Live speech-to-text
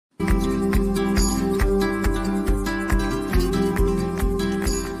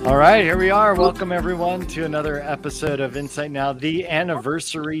All right, here we are. Welcome, everyone, to another episode of Insight Now, the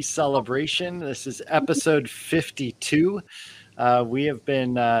anniversary celebration. This is episode 52. We have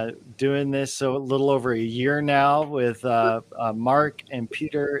been doing this a little over a year now with Mark and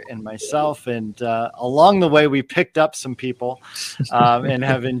Peter and myself. And along the way, we picked up some people and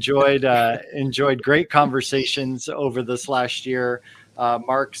have enjoyed great conversations over this last year.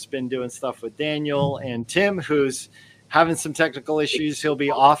 Mark's been doing stuff with Daniel and Tim, who's having some technical issues. He'll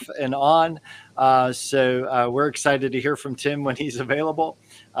be off and on. So we're excited to hear from Tim when he's available.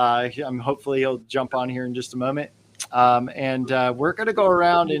 Hopefully he'll jump on here in just a moment. And we're going to go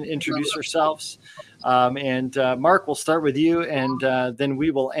around and introduce ourselves. Mark, we'll start with you, and then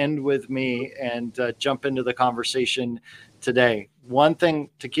we will end with me and jump into the conversation today. One thing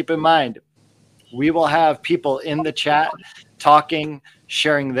to keep in mind, we will have people in the chat talking,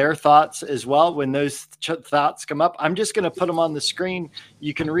 sharing their thoughts as well. When those thoughts come up, I'm just going to put them on the screen.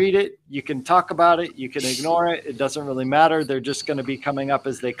 You can read it. You can talk about it. You can ignore it. It doesn't really matter. They're just going to be coming up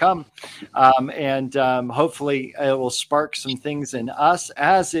as they come. Hopefully it will spark some things in us,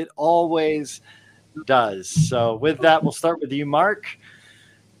 as it always does. So with that, we'll start with you, Mark.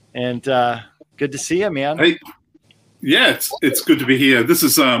 And good to see you, man. Hey. Yeah, it's good to be here. This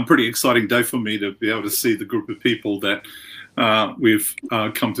is a pretty exciting day for me to be able to see the group of people that we've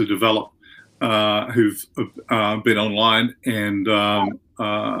come to develop who've been online, and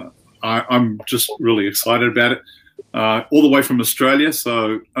I'm just really excited about it. All the way from Australia,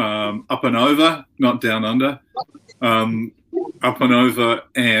 so up and over, not down under, up and over,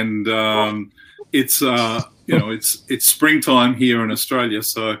 and it's it's springtime here in Australia,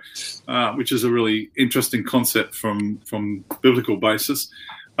 so which is a really interesting concept from biblical basis,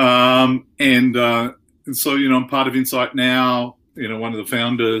 and so I'm part of Insight Now, one of the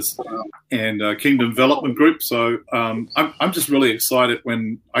founders, and Kingdom Development Group. So I'm just really excited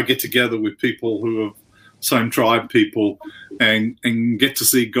when I get together with people who are same tribe people and get to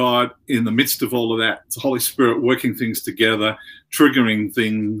see God in the midst of all of that. It's the Holy Spirit working things together, triggering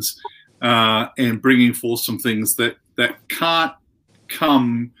things. And bringing forth some things that can't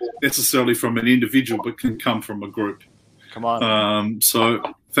come necessarily from an individual, but can come from a group. Come on. So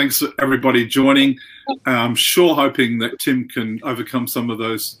thanks for everybody joining. I'm sure hoping that Tim can overcome some of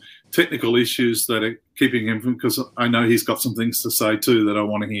those technical issues that are keeping him from, because I know he's got some things to say too that I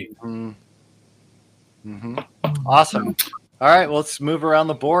want to hear. Mm-hmm. Awesome. All right, well, let's move around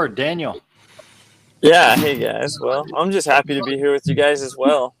the board. Daniel. Yeah, hey guys. Well, I'm just happy to be here with you guys as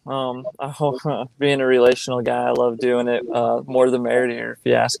well. Being a relational guy, I love doing it. More the merrier, if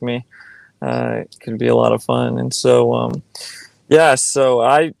you ask me. It can be a lot of fun. And so, so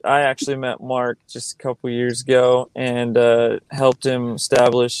I actually met Mark just a couple years ago and helped him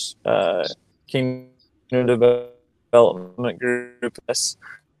establish Kingdom Development Group.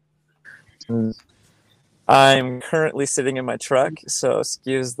 And I'm currentbe sitting in my truck, so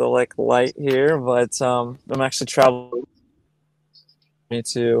excuse the light here, but I'm actually traveling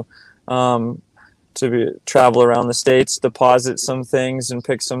to travel around the States, deposit some things and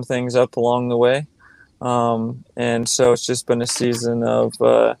pick some things up along the way. And so it's just been a season of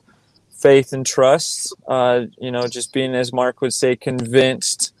faith and trust, just being, as Mark would say,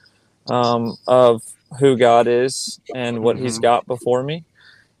 convinced of who God is and what he's got before me.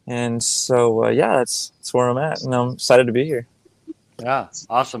 And so, that's where I'm at, and I'm excited to be here. Yeah,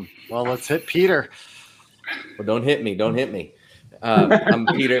 awesome. Well, let's hit Peter. Well, don't hit me. I'm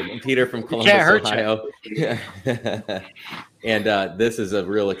Peter from Columbus, Ohio. And this is a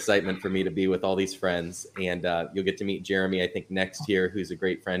real excitement for me to be with all these friends. And you'll get to meet Jeremy, I think, next year, who's a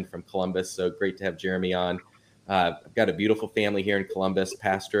great friend from Columbus. So great to have Jeremy on. I've got a beautiful family here in Columbus,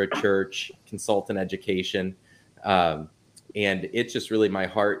 pastor a church, consultant education. And it's just really my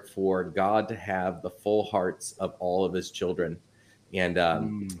heart for God to have the full hearts of all of his children. And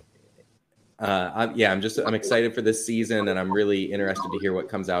I'm excited for this season, and I'm really interested to hear what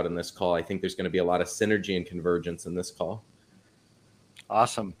comes out in this call. I think there's going to be a lot of synergy and convergence in this call.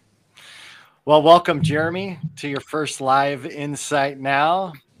 Awesome. Well, welcome, Jeremy, to your first live Insight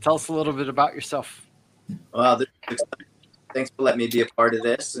Now. Tell us a little bit about yourself. Well, thanks for letting me be a part of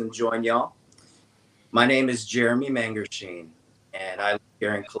this and join y'all. My name is Jeremy Mangersheen, and I live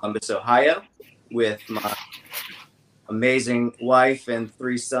here in Columbus, Ohio, with my amazing wife and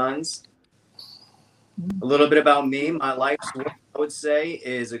 3 sons. A little bit about me. My life's work, I would say,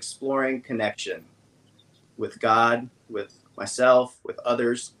 is exploring connection with God, with myself, with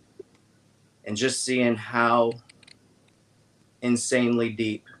others, and just seeing how insanely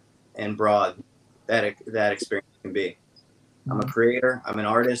deep and broad that experience can be. I'm a creator. I'm an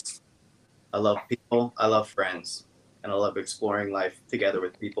artist. I love people. I love friends. and I love exploring life together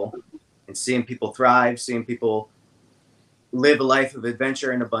with people and seeing people thrive, seeing people live a life of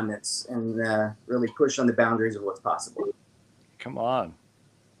adventure and abundance, and really push on the boundaries of what's possible. Come on.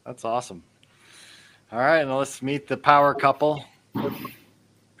 That's awesome. All right, now let's meet the power couple,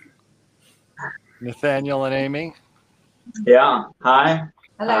 Nathaniel and Amy. Yeah. Hi.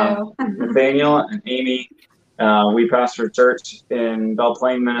 Hello. Nathaniel and Amy. We pastor a church in Belle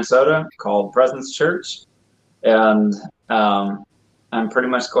Plaine, Minnesota called Presence Church. And I'm pretty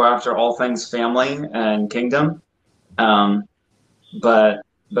much go after all things family and kingdom. But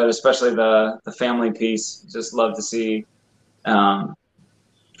especially the family piece, just love to see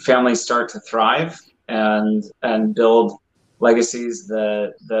families start to thrive and build legacies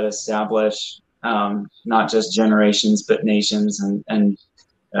that establish not just generations but nations, and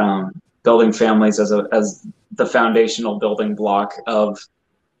building families as the foundational building block of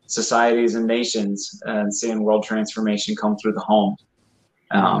societies and nations, and seeing world transformation come through the home.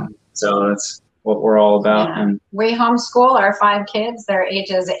 So that's what we're all about. Yeah. And we homeschool our 5 kids. They're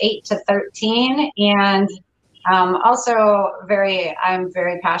ages 8 to 13, and I'm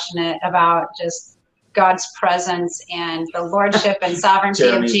very passionate about just God's presence and the lordship and sovereignty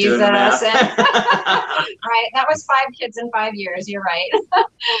of Jesus. And, right, that was 5 kids in 5 years. You're right.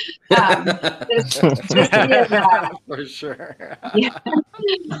 For sure.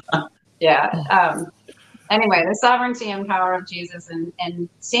 Yeah. Anyway, the sovereignty and power of Jesus, and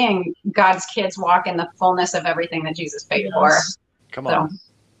seeing God's kids walk in the fullness of everything that Jesus paid for. Come on.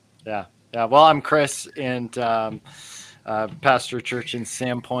 Yeah. Well, I'm Chris, and pastor a church in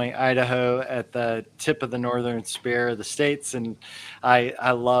Sandpoint, Idaho, at the tip of the northern spur of the states, and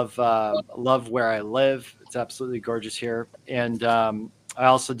I love where I live. It's absolutely gorgeous here, and I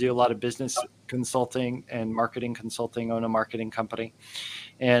also do a lot of business consulting and marketing consulting, own a marketing company,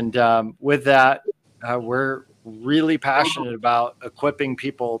 and with that, we're really passionate about equipping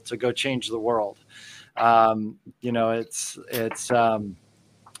people to go change the world.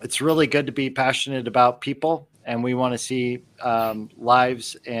 It's really good to be passionate about people, and we want to see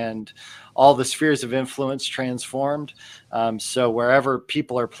lives and all the spheres of influence transformed. So wherever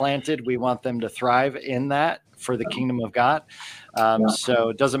people are planted, we want them to thrive in that for the kingdom of God. So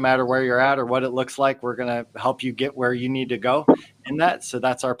it doesn't matter where you're at or what it looks like. We're going to help you get where you need to go in that. So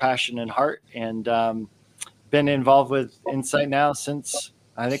that's our passion and heart. And been involved with Insight Now since,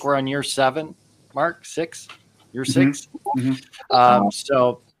 I think we're on year 7, Mark, 6, year 6.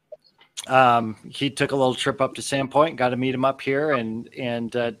 So he took a little trip up to Sandpoint, got to meet him up here,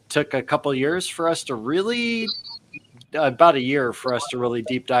 and took a couple years for us to really, about a year for us to really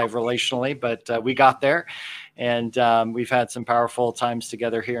deep dive relationally, but we got there, and we've had some powerful times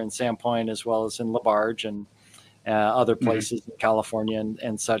together here in Sandpoint as well as in LaBarge and other places in California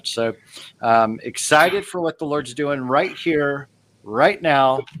and such. So excited for what the Lord's doing right here, right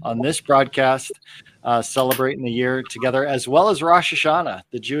now on this broadcast, celebrating the year together, as well as Rosh Hashanah,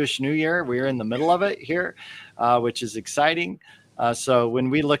 the Jewish New Year. We're in the middle of it here, which is exciting. So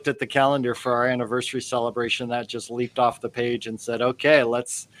when we looked at the calendar for our anniversary celebration, that just leaped off the page and said, okay,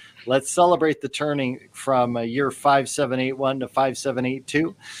 let's celebrate the turning from year 5781 to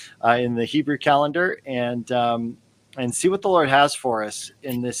 5782 in the Hebrew calendar, and see what the Lord has for us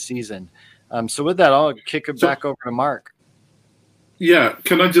in this season. So with that, I'll kick it back over to Mark. Yeah,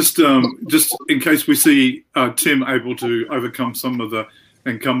 can I just in case we see Tim able to overcome some of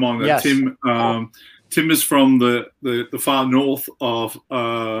and come on. Yes. Tim is from the far north of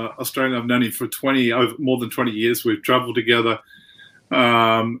Australia. I've known him for more than 20 years. We've traveled together,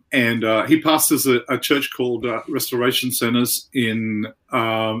 and he pastors a church called Restoration Centers in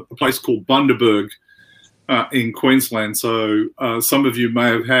a place called Bundaberg in Queensland. So some of you may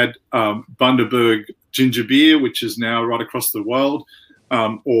have had Bundaberg ginger beer, which is now right across the world,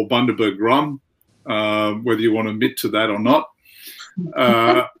 or Bundaberg rum, whether you want to admit to that or not.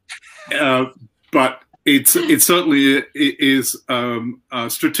 But it certainly is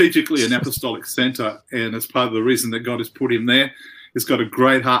strategically an apostolic center, and it's part of the reason that God has put him there. He's got a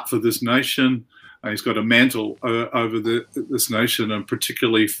great heart for this nation. He's got a mantle over this nation, and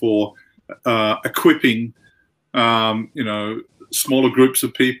particularly for equipping, smaller groups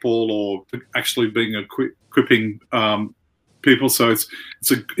of people, or actually being equipping people. So it's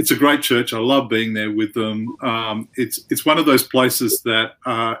a great church. I love being there with them. It's one of those places that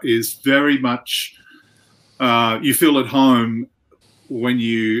is very much you feel at home when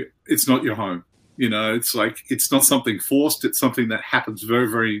it's not your home. It's like it's not something forced. It's something that happens very,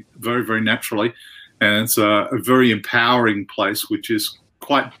 very, very, very naturally, and it's a very empowering place, which is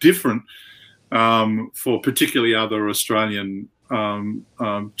quite different for particularly other Australian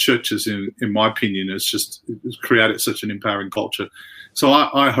churches, in my opinion. It's created such an empowering culture. So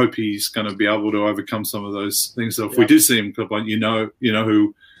I hope he's going to be able to overcome some of those things. So if we do see him, you know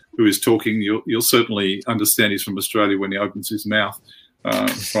who is talking. You'll certainly understand he's from Australia when he opens his mouth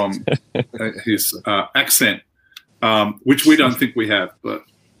from his accent, which we don't think we have. But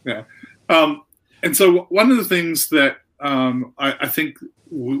yeah, and so one of the things that I think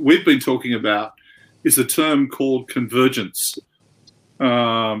we've been talking about is a term called convergence,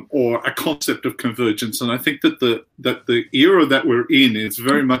 or a concept of convergence. And I think that the era that we're in is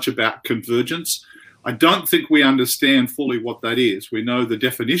very much about convergence. I don't think we understand fully what that is. We know the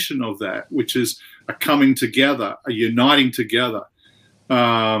definition of that, which is a coming together, a uniting together.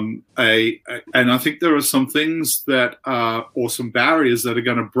 And I think there are some things that or some barriers that are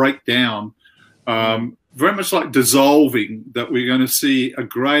going to break down, very much like dissolving, that we're going to see a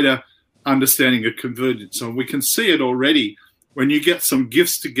greater understanding of convergence. And we can see it already when you get some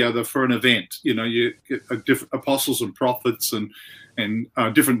gifts together for an event. You know, you get different apostles and prophets and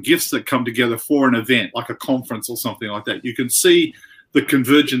different gifts that come together for an event, like a conference or something like that. You can see the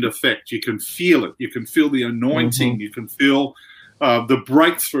convergent effect. You can feel it. You can feel the anointing. You can feel the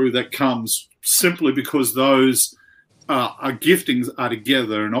breakthrough that comes simply because those giftings are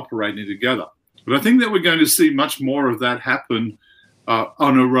together and operating together. But I think that we're going to see much more of that happen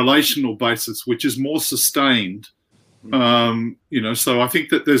on a relational basis, which is more sustained. So I think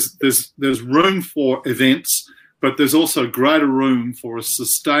that there's room for events, but there's also greater room for a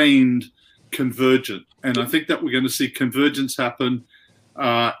sustained convergence. And I think that we're going to see convergence happen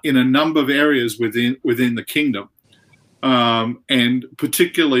in a number of areas within the kingdom. And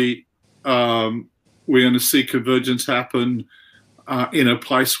particularly, we're going to see convergence happen in a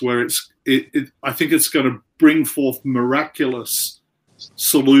place where I think it's going to bring forth miraculous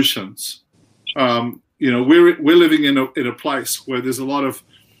solutions. We're living in a place where there's a lot of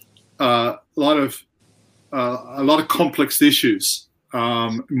complex issues,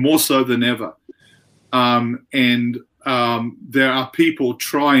 more so than ever, and there are people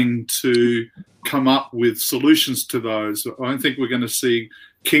trying to come up with solutions to those. I don't think we're going to see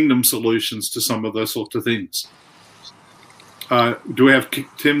kingdom solutions to some of those sorts of things. Do we have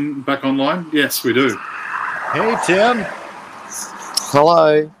Tim back online? Yes, we do. Hey, Tim.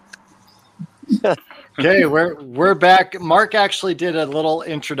 Hello. Okay, we're back. Mark actually did a little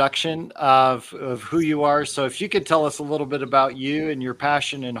introduction of who you are. So if you could tell us a little bit about you and your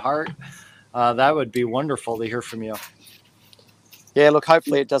passion and heart, that would be wonderful to hear from you. Yeah, look,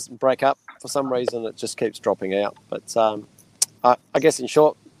 hopefully it doesn't break up. For some reason, it just keeps dropping out. But I guess in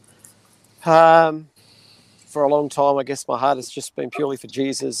short, for a long time, I guess my heart has just been purely for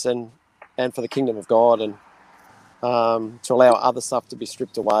Jesus and for the kingdom of God, and to allow other stuff to be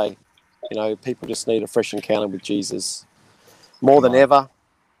stripped away. You know, people just need a fresh encounter with Jesus more than ever.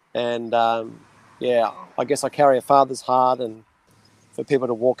 And, I guess I carry a father's heart, and for people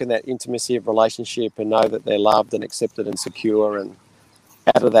to walk in that intimacy of relationship and know that they're loved and accepted and secure, and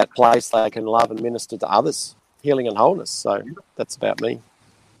out of that place they can love and minister to others, healing and wholeness. So that's about me.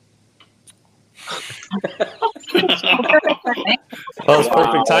 That was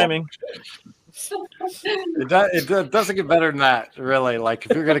perfect timing. It doesn't get better than that, really. Like,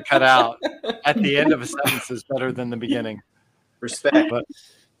 if you're going to cut out at the end of a sentence is better than the beginning. Respect. But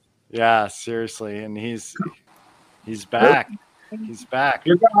yeah, seriously. And he's back. He's back.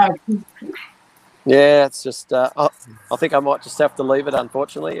 You're back. Yeah, it's just I think I might just have to leave it,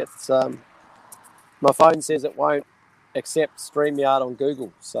 unfortunately. It's my phone says it won't accept StreamYard on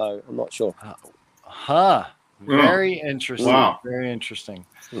Google, so I'm not sure. Very interesting. Wow. Very interesting.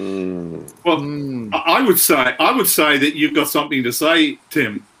 Well, I would say that you've got something to say,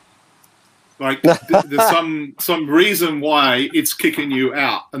 Tim. Like there's some reason why it's kicking you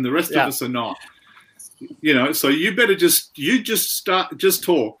out, and the rest of us are not. You know, so you better just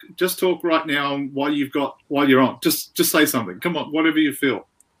talk right now while you're on. Just say something. Come on, whatever you feel.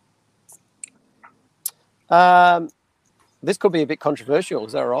 This could be a bit controversial.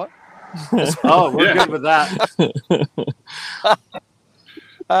 Is that right? Oh, we're good with that.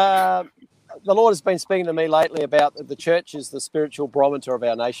 The Lord has been speaking to me lately about the church is the spiritual barometer of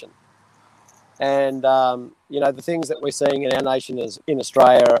our nation. And, the things that we're seeing in our nation is in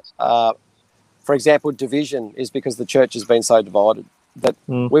Australia, for example, division is because the church has been so divided. That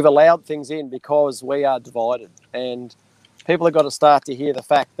we've allowed things in because we are divided. And people have got to start to hear the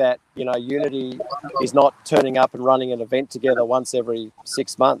fact that, unity is not turning up and running an event together once every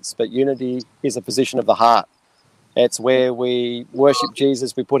 6 months, but unity is a position of the heart. It's where we worship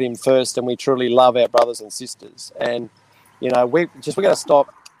Jesus, we put him first, and we truly love our brothers and sisters. And, we've got to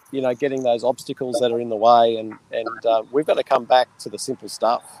stop getting those obstacles that are in the way, and we've got to come back to the simple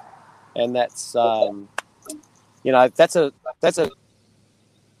stuff, and that's that's a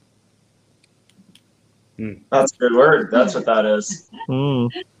That's a good word. That's what that is.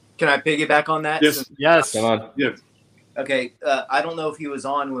 Can I piggyback on that? Yes. Yes. Come on. Yes. Okay. I don't know if he was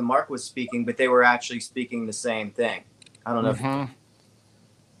on when Mark was speaking, but they were actually speaking the same thing. I don't know if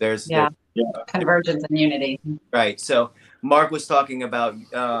there's Convergence and unity. right. So Mark was talking about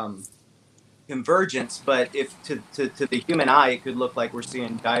convergence, but if to the human eye, it could look like we're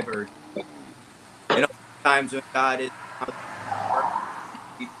seeing divergence. And times when God is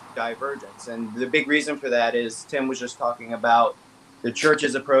divergence, and the big reason for that is Tim was just talking about the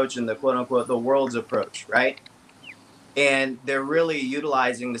church's approach and the quote unquote the world's approach, right? And they're really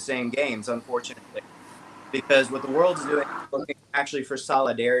utilizing the same games, unfortunately, because what the world is doing is looking actually for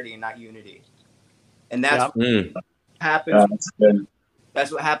solidarity and not unity, and that's what happens.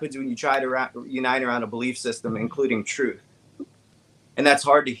 That's what happens when you try to unite around a belief system, including truth, and that's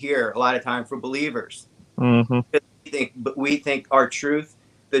hard to hear a lot of time for believers. We think our truth,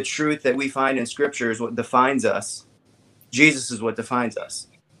 the truth that we find in Scripture, is what defines us. Jesus is what defines us,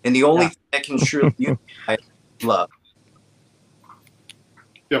 and the only thing that can truly unify is love.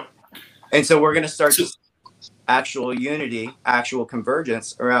 Yep. And so we're going to start to actual unity, actual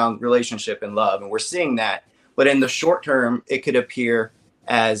convergence around relationship and love, and we're seeing that. But in the short term, it could appear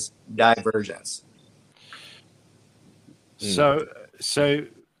as divergence. So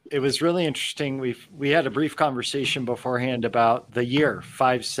it was really interesting. We had a brief conversation beforehand about the year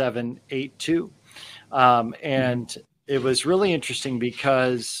 5782, and it was really interesting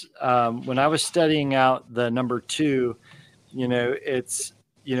because when I was studying out the number 2,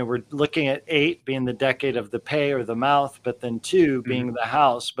 we're looking at 8 being the decade of the pay or the mouth, but then 2 being the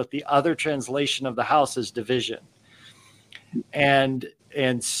house. But the other translation of the house is division, and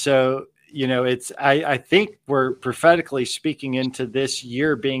so. I think we're prophetically speaking into this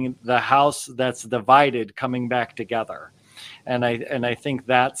year being the house that's divided coming back together. And I think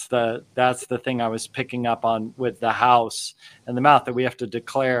that's the thing I was picking up on with the house and the mouth, that we have to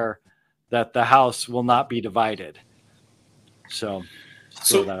declare that the house will not be divided. So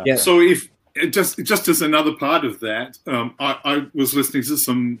if just as another part of that, I was listening to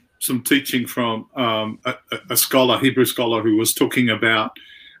some teaching from a scholar, Hebrew scholar, who was talking about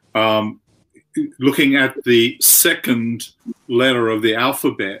looking at the second letter of the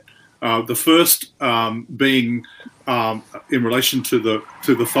alphabet, the first being in relation to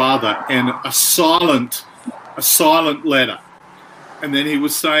the Father, and a silent letter, and then he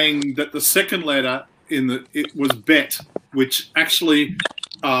was saying that the second letter it was Bet, which actually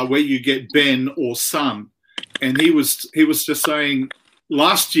where you get Ben or son, and he was just saying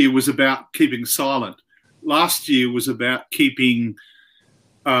last year was about keeping silent. Last year was about keeping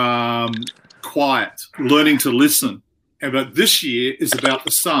quiet, learning to listen. But this year is about the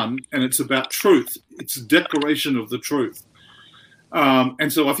Son, and it's about truth. It's a declaration of the truth.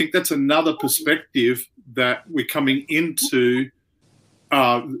 And so I think that's another perspective that we're coming into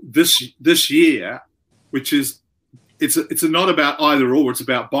this year, which is it's not about either or. It's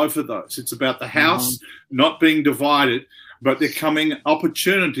about both of those. It's about the house not being divided, but there coming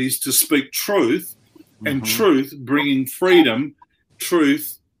opportunities to speak truth, and truth bringing freedom,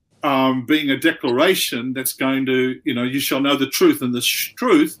 truth being a declaration that's going to, you shall know the truth, and the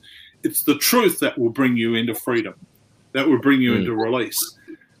truth, it's the truth that will bring you into freedom, that will bring you into release.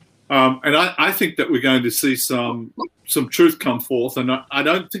 And I think that we're going to see some truth come forth, and I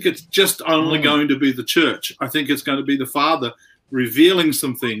don't think it's just only going to be the church. I think it's going to be the Father revealing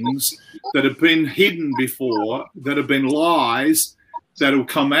some things that have been hidden before, that have been lies, that will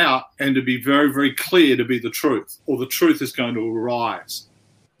come out and to be very, very clear to be the truth, or the truth is going to arise.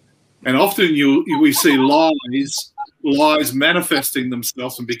 And often we see lies manifesting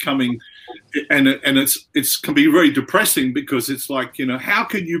themselves and becoming, and it's can be very depressing, because it's like, how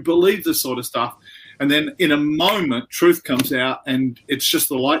can you believe this sort of stuff? And then in a moment, truth comes out, and it's just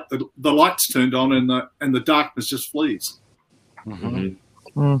the light's turned on, and the darkness just flees. I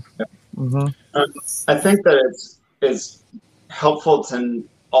think that it's helpful to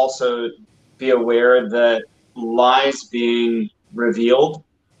also be aware that lies being revealed,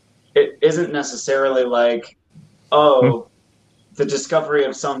 it isn't necessarily like, the discovery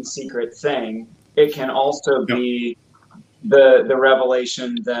of some secret thing. It can also be the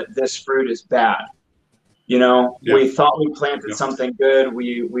revelation that this fruit is bad. We thought we planted something good.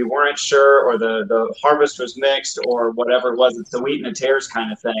 We weren't sure, or the harvest was mixed, or whatever it was. It's the wheat and the tares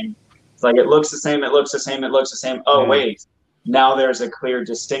kind of thing. It's like, it looks the same, it looks the same, it looks the same. Oh, wait, now there's a clear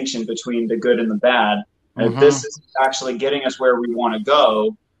distinction between the good and the bad. And if this is actually getting us where we want to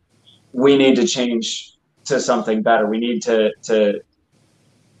go, we need to change to something better. We need to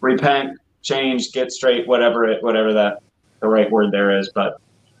repent, change, get straight, whatever that the right word there is. But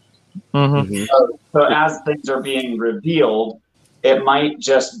so as things are being revealed, it might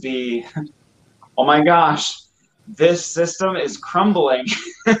just be, oh my gosh, this system is crumbling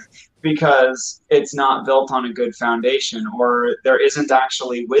because it's not built on a good foundation, or there isn't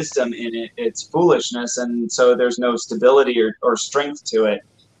actually wisdom in it. It's foolishness, and so there's no stability or strength to it.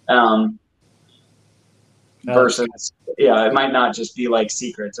 Versus, it might not just be like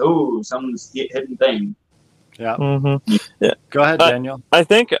secrets. Oh, some hidden thing. Yeah. Yeah. Go ahead, Daniel. I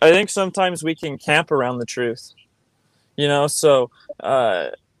think sometimes we can camp around the truth. So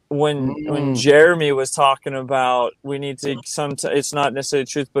when Jeremy was talking about we need to it's not necessarily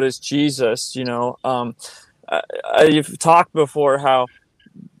truth, but it's Jesus. I've talked before how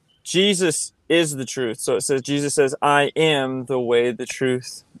Jesus is the truth. So it says, Jesus says, I am the way, the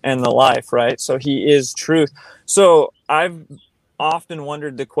truth, and the life, right? So he is truth. So I've often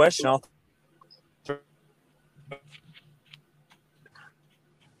wondered the question,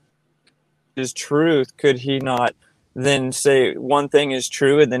 is truth, could he not then say one thing is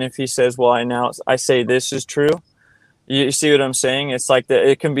true, and then if he says, well, I say this is true, you see what I'm saying? It's like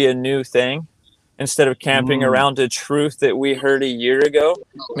it can be a new thing. Instead of camping around a truth that we heard a year ago,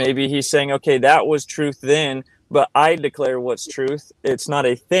 maybe he's saying, okay, that was truth then, but I declare what's truth. It's not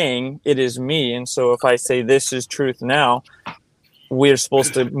a thing, it is me. And so if I say this is truth now, we're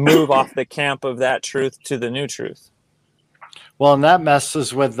supposed to move off the camp of that truth to the new truth. Well, and that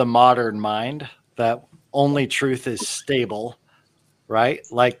messes with the modern mind that only truth is stable, right?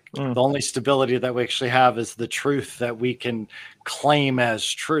 Like the only stability that we actually have is the truth that we can claim as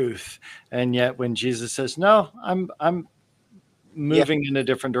truth. And yet when Jesus says, no, I'm moving in a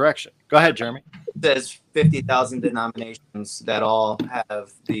different direction. Go ahead, Jeremy. There's 50,000 denominations that all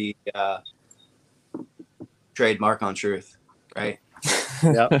have the trademark on truth, right?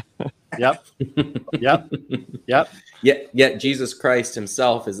 Yep. Yet Jesus Christ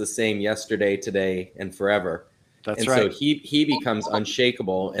himself is the same yesterday, today, and forever. That's right. So he becomes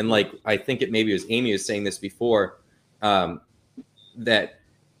unshakable. And like, I think it maybe was Amy was saying this before, that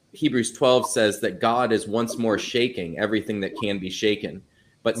Hebrews 12 says that God is once more shaking everything that can be shaken.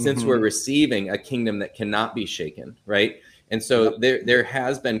 But since we're receiving a kingdom that cannot be shaken, right? And so there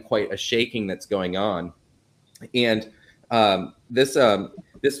has been quite a shaking that's going on. And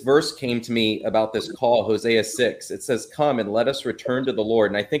this verse came to me about this call, Hosea 6. It says, come and let us return to the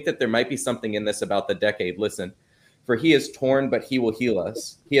Lord. And I think that there might be something in this about the decade. Listen, for he is torn, but he will heal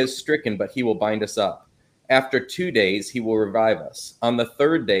us. He is stricken, but he will bind us up. After 2 days, he will revive us. On the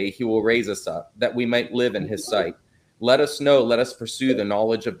third day, he will raise us up, that we might live in his sight. Let us know, let us pursue the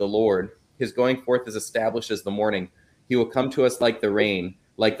knowledge of the Lord. His going forth is established as the morning. He will come to us like the rain,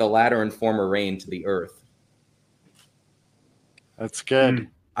 like the latter and former rain to the earth. That's good.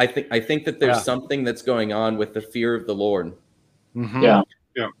 I think that there's something that's going on with the fear of the Lord. Yeah.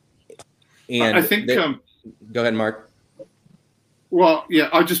 And I think. Go ahead, Mark. Well, yeah,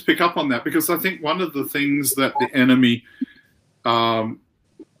 I'll just pick up on that because I think one of the things that the enemy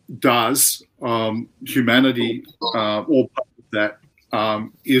does, humanity, all part of that,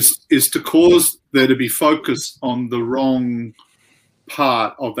 is to cause there to be focus on the wrong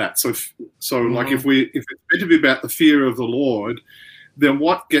part of that. So like if it's meant to be about the fear of the Lord, then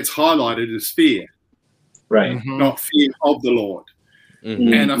what gets highlighted is fear, right? Not fear of the Lord.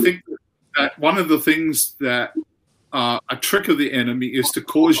 And I think that one of the things that a trick of the enemy is to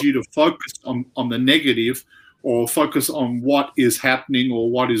cause you to focus on the negative or focus on what is happening or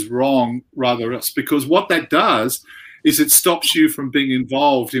what is wrong rather else. Because what that does is it stops you from being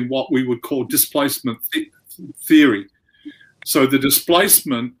involved in what we would call displacement theory. So the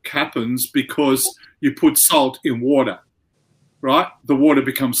displacement happens because you put salt in water, right? The water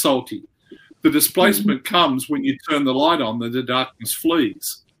becomes salty. The displacement comes when you turn the light on, then the darkness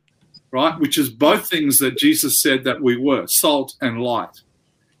flees, right? Which is both things that Jesus said that we were, salt and light.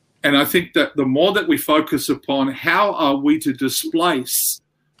 And I think that the more that we focus upon how are we to displace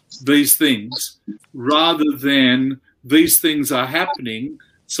these things rather than these things are happening,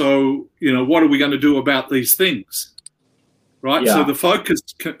 so, what are we going to do about these things? Right. Yeah. So the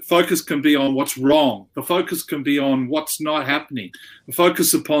focus can be on what's wrong. The focus can be on what's not happening. The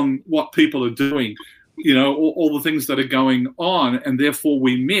focus upon what people are doing, all the things that are going on. And therefore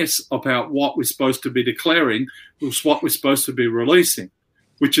we miss about what we're supposed to be declaring, what we're supposed to be releasing,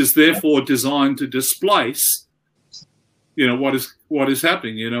 which is therefore designed to displace, what is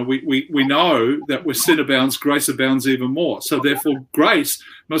happening. We know that where sin abounds, grace abounds even more. So therefore grace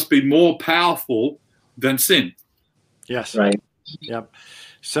must be more powerful than sin. Yes. Right. Yep.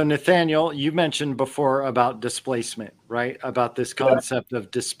 So Nathaniel, you mentioned before about displacement, right? About this concept of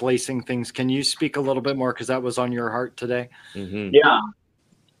displacing things. Can you speak a little bit more, because that was on your heart today? Mm-hmm. Yeah.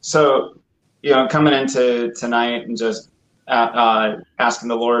 So, coming into tonight and just asking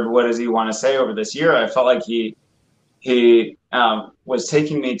the Lord, what does he want to say over this year? I felt like he was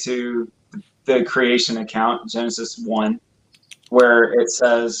taking me to the creation account, Genesis 1, where it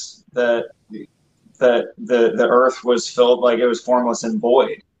says that the earth was filled, like it was formless and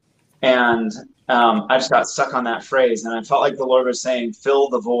void. And I just got stuck on that phrase, and I felt like the Lord was saying, fill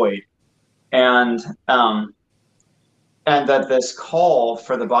the void. And that this call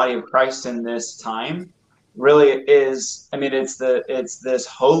for the body of Christ in this time really is, it's this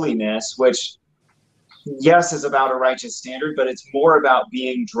holiness, which, yes, is about a righteous standard, but it's more about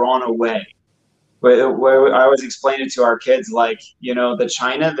being drawn away. Where I always explain it to our kids, like, the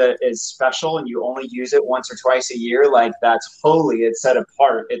china that is special and you only use it once or twice a year, like, that's holy, it's set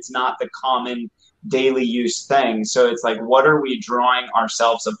apart, it's not the common daily use thing. So it's like, what are we drawing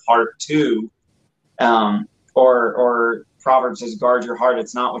ourselves apart to? Or Proverbs says, guard your heart,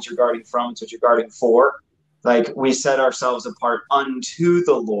 it's not what you're guarding from, it's what you're guarding for. Like, we set ourselves apart unto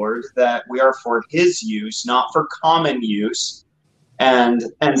the Lord, that we are for his use, not for common use. And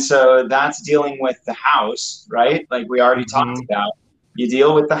so that's dealing with the house, right? Like we already talked about. You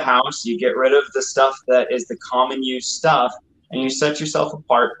deal with the house, you get rid of the stuff that is the common use stuff, and you set yourself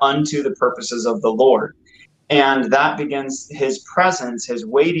apart unto the purposes of the Lord. And that begins, his presence, his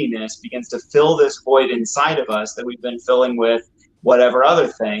weightiness begins to fill this void inside of us that we've been filling with whatever other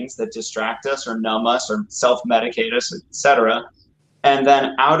things that distract us or numb us or self-medicate us, etc. And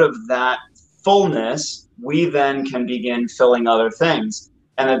then out of that fullness, we then can begin filling other things.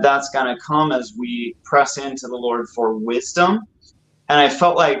 And that's going to come as we press into the Lord for wisdom. And I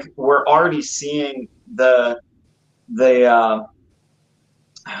felt like we're already seeing the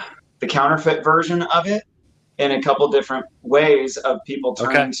counterfeit version of it in a couple different ways, of people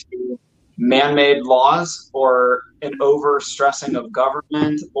turning to man-made laws or an over-stressing of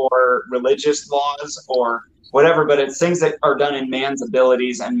government or religious laws or whatever, but it's things that are done in man's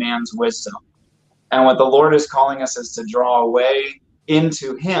abilities and man's wisdom. And what the Lord is calling us is to draw away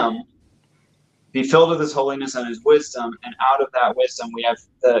into him, be filled with his holiness and his wisdom, and out of that wisdom we have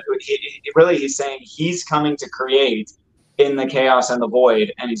he's saying he's coming to create in the chaos and the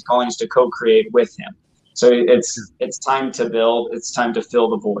void, and he's calling us to co-create with him. So it's time to build, it's time to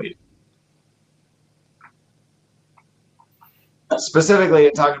fill the void.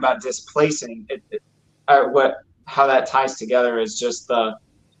 Specifically talking about displacing, how that ties together is just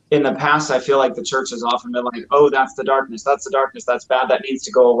in the past, I feel like the church has often been like, oh, that's the darkness, that's bad, that needs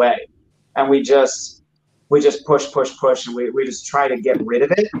to go away. And we just push, and we just try to get rid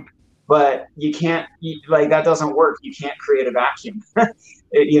of it. But you can't, that doesn't work. You can't create a vacuum.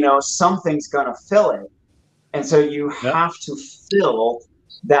 Something's going to fill it. And so you have to fill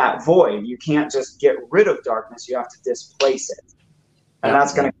that void. You can't just get rid of darkness. You have to displace it. And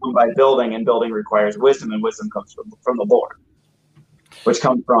that's going to come by building, and building requires wisdom, and wisdom comes from the Lord, which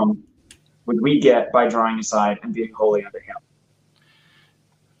comes from what we get by drawing aside and being holy unto him.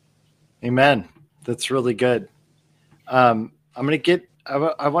 Amen. That's really good. I want to get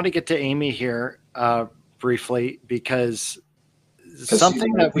to Amy here briefly, because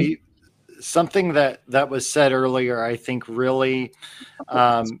something that was said earlier, I think really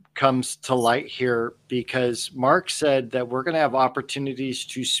comes to light here, because Mark said that we're going to have opportunities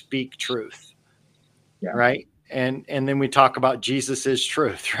to speak truth, right? And then we talk about Jesus is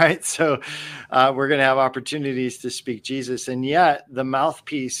truth, right? So we're going to have opportunities to speak Jesus, and yet the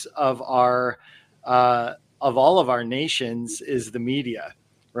mouthpiece of all of our nations is the media,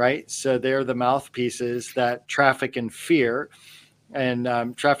 right? So they're the mouthpieces that traffic in fear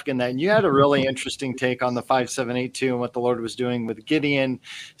and traffic in that. And you had a really interesting take on the 5782 and what the Lord was doing with Gideon.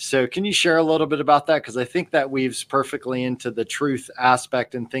 So can you share a little bit about that? Because I think that weaves perfectly into the truth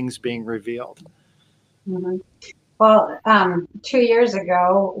aspect and things being revealed. Mm-hmm. Well, 2 years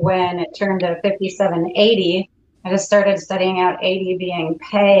ago, when it turned to 5780, I just started studying out 80 being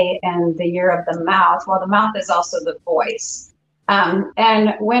pay and the year of the mouth. Well, the mouth is also the voice.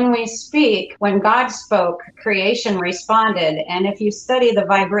 And when we speak, when God spoke, creation responded. And if you study the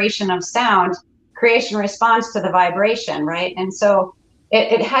vibration of sound, creation responds to the vibration, right? And so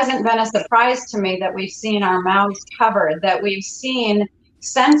it hasn't been a surprise to me that we've seen our mouths covered, that we've seen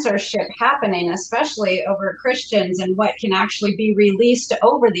censorship happening, especially over Christians and what can actually be released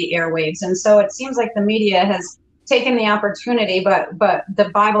over the airwaves. And so it seems like the media has taken the opportunity, but the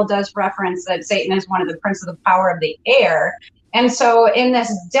Bible does reference that Satan is one of the princes of the power of the air. And so in this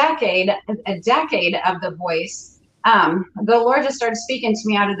decade of the voice, the Lord just started speaking to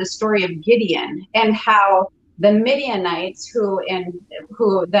me out of the story of Gideon and how the Midianites,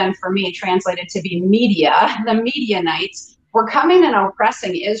 who then for me translated to be media, the Midianites were coming and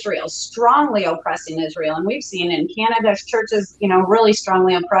oppressing Israel, strongly oppressing Israel. And we've seen in Canada, churches, really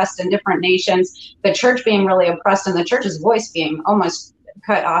strongly oppressed in different nations, the church being really oppressed and the church's voice being almost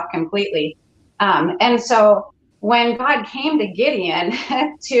cut off completely. And so when God came to Gideon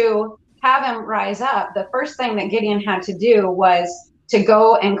to have him rise up, the first thing that Gideon had to do was to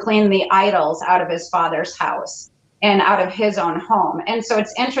go and clean the idols out of his father's house and out of his own home. And so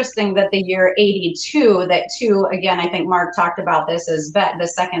it's interesting that the year 82, that 2, again, I think Mark talked about this as Bet, the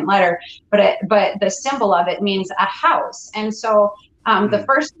second letter, but the symbol of it means a house. And so the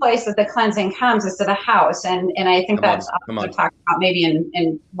first place that the cleansing comes is to the house. And I think that's also talked about maybe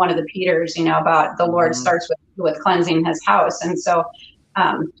in one of the Peters, about the Lord starts with cleansing his house. And so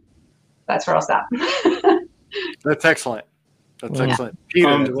that's where I'll stop. That's excellent. That's excellent.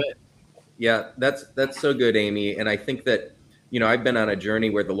 Peter, yeah, that's so good, Amy. And I think that, I've been on a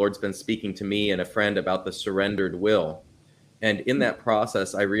journey where the Lord's been speaking to me and a friend about the surrendered will. And in that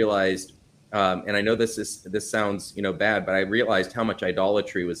process, I realized, and I know this sounds, bad, but I realized how much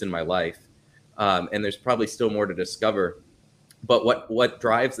idolatry was in my life. And there's probably still more to discover. But what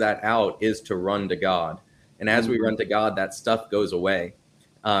drives that out is to run to God. And as we run to God, that stuff goes away.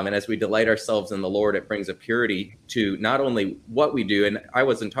 And as we delight ourselves in the Lord, it brings a purity to not only what we do, and I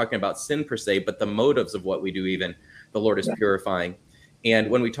wasn't talking about sin per se, but the motives of what we do even, the Lord is purifying.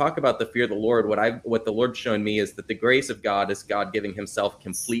 And when we talk about the fear of the Lord, what the Lord's shown me is that the grace of God is God giving himself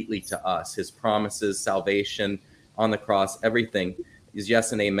completely to us. His promises, salvation on the cross, everything is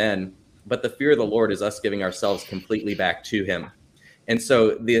yes and amen. But the fear of the Lord is us giving ourselves completely back to him. And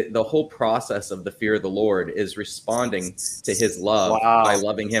so the whole process of the fear of the Lord is responding to his love by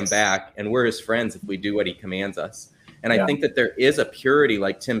loving him back. And we're his friends if we do what he commands us. And I think that there is a purity,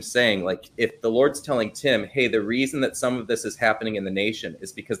 like Tim's saying, like if the Lord's telling Tim, hey, the reason that some of this is happening in the nation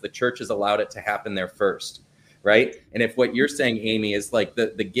is because the church has allowed it to happen there first. Right. And if what you're saying, Amy, is like the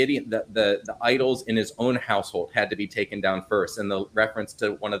Gideon, the idols in his own household had to be taken down first, and the reference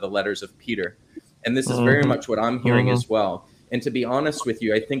to one of the letters of Peter. And this is very much what I'm hearing as well. And to be honest with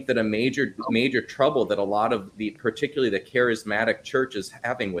you, I think that a major trouble that a lot of particularly the charismatic church is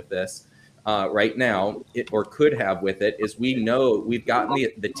having with this right now, or could have with it, is we know we've gotten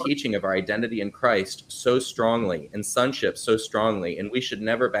the teaching of our identity in Christ so strongly and sonship so strongly, and we should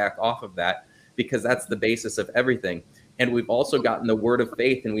never back off of that because that's the basis of everything. And we've also gotten the word of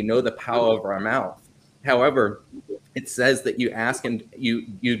faith, and we know the power of our mouth. However, it says that you ask and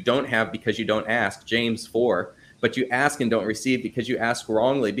you don't have because you don't ask, James 4. But you ask and don't receive because you ask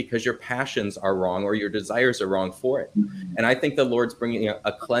wrongly, because your passions are wrong or your desires are wrong for it. And I think the Lord's bringing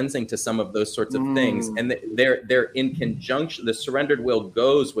a cleansing to some of those sorts of things. And they're in conjunction. The surrendered will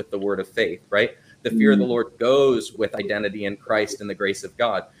goes with the word of faith, right? The fear of the Lord goes with identity in Christ and the grace of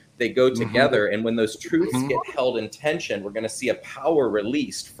God. They go together. And when those truths get held in tension, we're going to see a power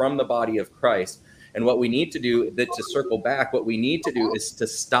released from the body of Christ. And what we need to do, to circle back, what we need to do is to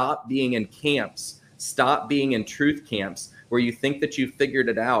stop being in camps. Stop being in truth camps where you think that you've figured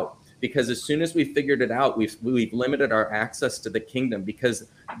it out, because as soon as we figured it out, we've limited our access to the kingdom, because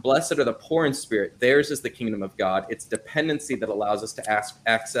blessed are the poor in spirit. Theirs is the kingdom of God. It's dependency that allows us to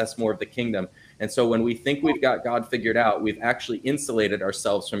access more of the kingdom. And so when we think we've got God figured out, we've actually insulated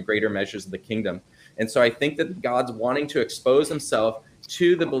ourselves from greater measures of the kingdom. And so I think that God's wanting to expose himself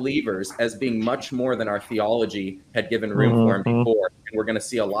to the believers as being much more than our theology had given room for him before. And we're going to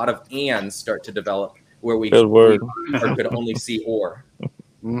see a lot of ands start to develop where we could only see or.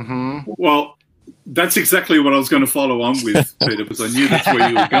 Well, that's exactly what I was going to follow on with, Peter, because I knew that's where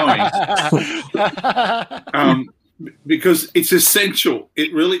you were going. Because it's essential.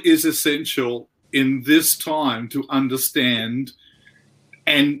 It really is essential in this time to understand,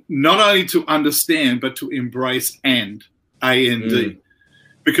 and not only to understand, but to embrace A-N-D.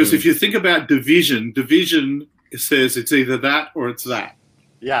 Because if you think about division says it's either that or it's that.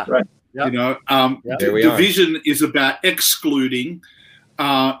 Yeah. Right. Yep. Division is about excluding,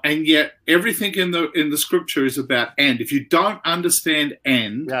 and yet everything in the scripture is about and. If you don't understand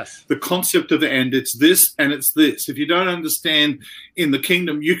the concept of and, it's this and it's this. If you don't understand in the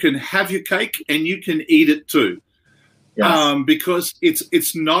kingdom, you can have your cake and you can eat it too. Yes. Because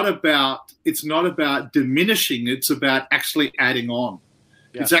it's not about diminishing. It's about actually adding on.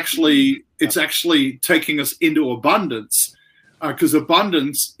 Yeah. It's actually taking us into abundance, because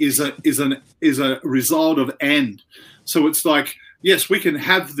abundance is a result of and. So it's like yes, we can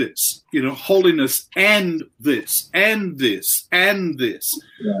have this, holiness and this and this and this.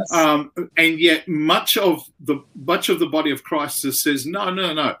 Yes. And yet much of the body of Christ says,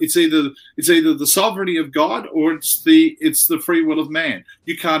 no. It's either the sovereignty of God or it's the free will of man.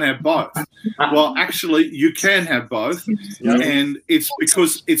 You can't have both. Well, actually, you can have both. And it's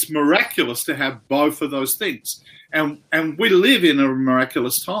because it's miraculous to have both of those things. And we live in a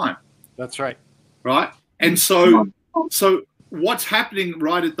miraculous time. That's right. Right? And so what's happening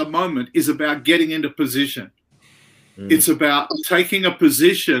right at the moment is about getting into position. It's about taking a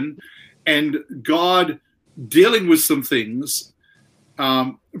position and God dealing with some things,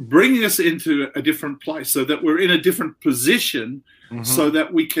 bringing us into a different place so that we're in a different position so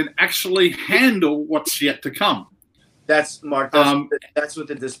that we can actually handle what's yet to come. That's Mark. That's what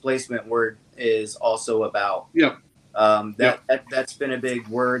the displacement word is also about. Yeah. That's been a big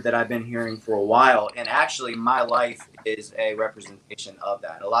word that I've been hearing for a while, and actually my life is a representation of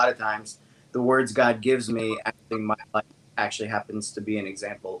that. A lot of times the words God gives me, actually my life actually happens to be an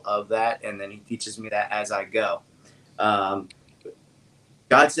example of that, and then he teaches me that as I go.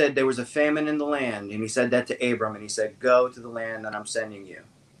 God said there was a famine in the land, and he said that to Abram, and he said, go to the land that I'm sending you,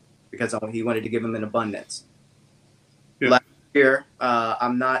 because he wanted to give him an abundance. Last year,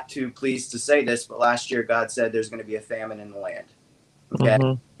 I'm not too pleased to say this, but last year God said there's going to be a famine in the land. Okay,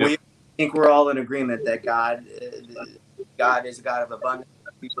 I think we're all in agreement that God is a God of abundance.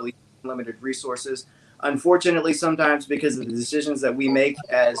 We believe in limited resources. Unfortunately, sometimes because of the decisions that we make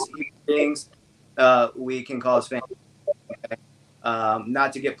as human beings, we can cause famine. Okay?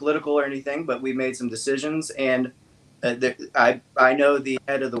 Not to get political or anything, but we made some decisions, and I know the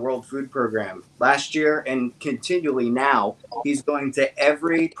head of the World Food Program last year and continually now, he's going to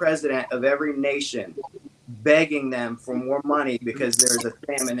every president of every nation, begging them for more money because there's a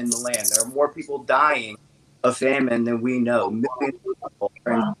famine in the land. There are more people dying of famine than we know. Millions of people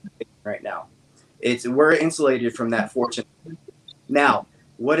are in right now. We're insulated from that, fortunately. Now,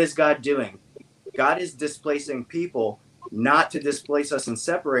 what is God doing? God is displacing people, not to displace us and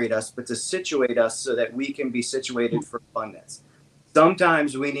separate us, but to situate us so that we can be situated for abundance.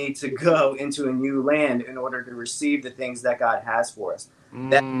 Sometimes we need to go into a new land in order to receive the things that God has for us.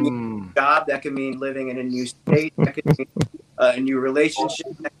 That can mean a job, that can mean living in a new state, that can mean a new relationship,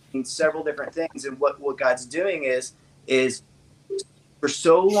 that can mean several different things. And what God's doing is for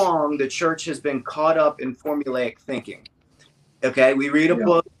so long, the church has been caught up in formulaic thinking. Okay, we read a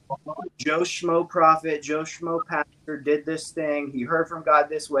book, Joe Schmo prophet, Joe Schmo pastor did this thing. He heard from God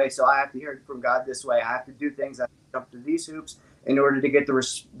this way, so I have to hear from God this way. I have to do things. I have to jump through these hoops in order to get the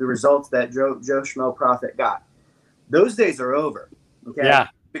results that Joe Schmo prophet got. Those days are over. Okay. Yeah.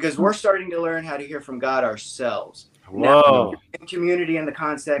 Because we're starting to learn how to hear from God ourselves. Whoa. Now, in community, in the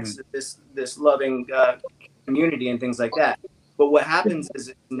context of this loving community and things like that. But what happens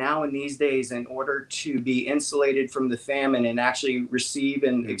is now in these days, in order to be insulated from the famine and actually receive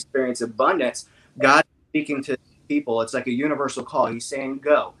and experience abundance, God is speaking to people. It's like a universal call. He's saying,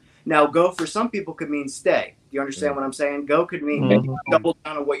 go. Now, go for some people could mean stay. Do you understand what I'm saying? Go could mean double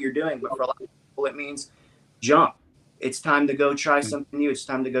down on what you're doing. But for a lot of people, it means jump. It's time to go try something new. It's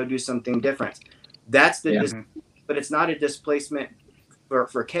time to go do something different. That's but it's not a displacement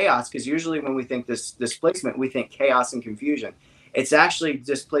for chaos, because usually when we think this displacement, we think chaos and confusion. It's actually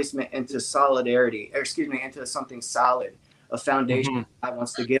displacement into into something solid, a foundation God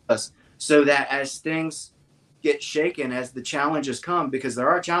wants to give us, so that as things get shaken, as the challenges come, because there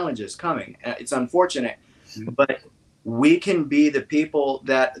are challenges coming, it's unfortunate, but we can be the people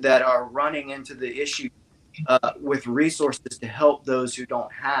that are running into the issue with resources to help those who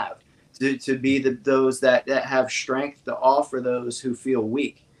don't have, to be those that have strength to offer those who feel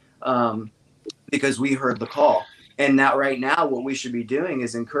weak, because we heard the call. And now, right now, what we should be doing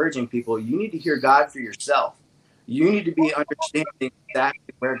is encouraging people. You need to hear God for yourself. You need to be understanding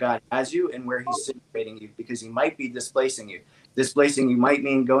exactly where God has you and where he's situating you, because he might be displacing you. Displacing you might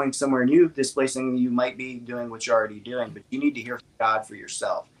mean going somewhere new. Displacing you might be doing what you're already doing, but you need to hear from God for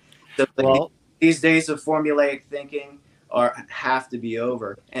yourself. So these days of formulaic thinking have to be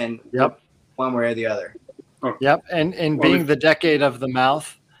over, and one way or the other. Yep. And being the decade of the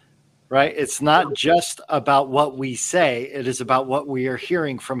mouth, right? It's not just about what we say. It is about what we are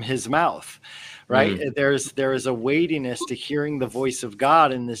hearing from his mouth, right? There is a weightiness to hearing the voice of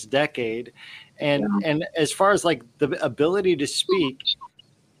God in this decade. And as far as like the ability to speak,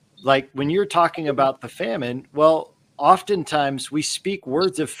 like when you're talking about the famine, well, oftentimes we speak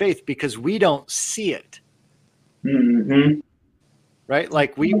words of faith because we don't see it. Right?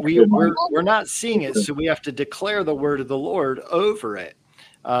 Like we're not seeing it. So we have to declare the word of the Lord over it.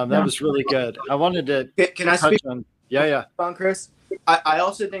 That was really good. I wanted to can I speak? Yeah. On Chris, I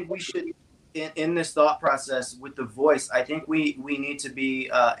also think we should, in this thought process with the voice, I think we need to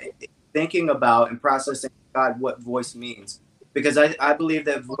be thinking about and processing, God, what voice means. Because I believe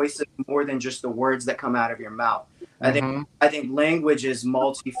that voice is more than just the words that come out of your mouth. I think language is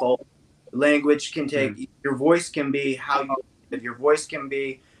multifold. Language can take, your voice can be how you live. Your voice can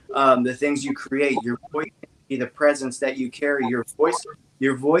be the things you create. Your voice can be the presence that you carry. Your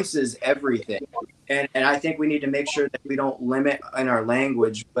voice is everything. And I think we need to make sure that we don't limit in our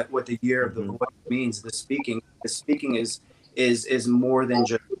language, but what the year of the voice means, the speaking is more than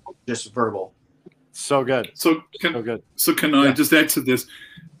just verbal. So good. So can I just add to this?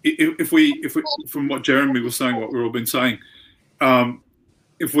 If we from what Jeremy was saying, what we've all been saying,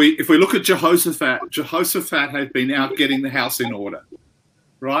 if we look at Jehoshaphat had been out getting the house in order,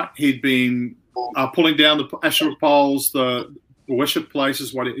 right? He'd been pulling down the Asherah poles, the worship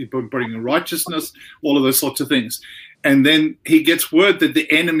places, what he'd been bringing righteousness, all of those sorts of things. And then he gets word that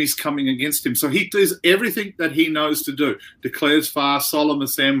the enemy's coming against him. So he does everything that he knows to do, declares fast, solemn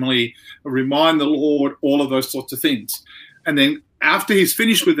assembly, remind the Lord, all of those sorts of things. And then after he's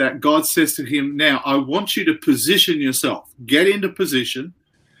finished with that, God says to him, now I want you to position yourself, get into position.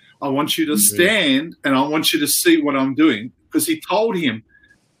 I want you to stand and I want you to see what I'm doing. Because he told him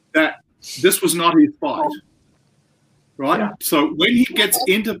that this was not his fight. Right? Yeah. So when he gets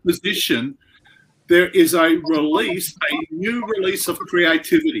into position, there is a new release of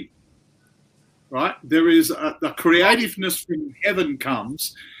creativity. Right? There is the creativeness from heaven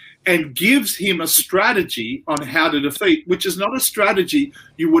comes and gives him a strategy on how to defeat, which is not a strategy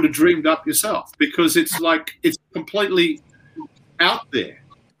you would have dreamed up yourself, because it's completely out there.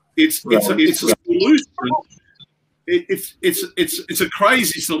 It's a solution. It's a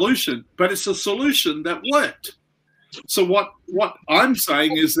crazy solution, but it's a solution that worked. So what I'm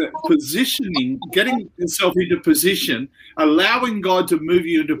saying is that positioning, getting yourself into position, allowing God to move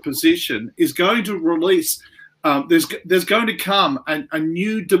you into position is going to release. There's going to come a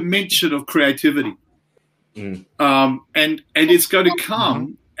new dimension of creativity, and it's going to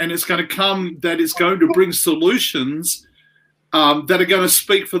come, and it's going to come that it's going to bring solutions that are going to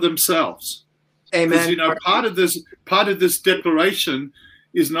speak for themselves. Amen. Because part of this declaration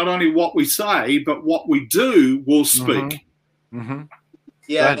is not only what we say, but what we do will speak.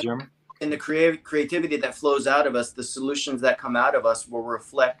 Yeah, and the creativity that flows out of us, the solutions that come out of us will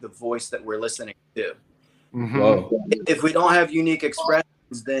reflect the voice that we're listening to. If we don't have unique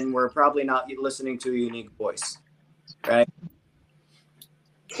expressions, then we're probably not listening to a unique voice, right?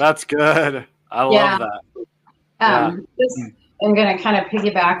 That's good. I love that. I'm going to kind of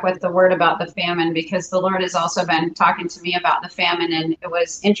piggyback with the word about the famine, because the Lord has also been talking to me about the famine. And it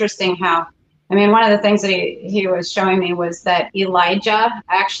was interesting how, one of the things that he was showing me was that Elijah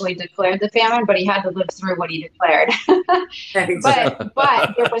actually declared the famine, but he had to live through what he declared.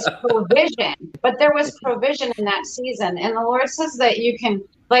 but there was provision. But there was provision in that season. And the Lord says that you can,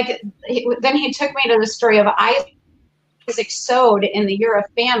 then he took me to the story of Isaac sowed in the year of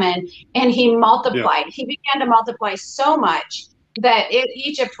famine, and he multiplied. He began to multiply so much that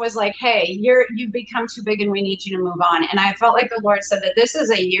Egypt was like, hey, you've become too big and we need you to move on. And I felt like the Lord said that this is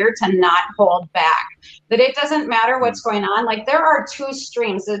a year to not hold back, that it doesn't matter what's going on. Like, there are two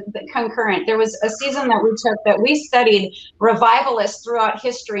streams that concurrent. There was a season that we took that we studied revivalists throughout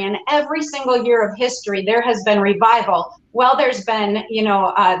history, and every single year of history there has been revival. Well, there's been,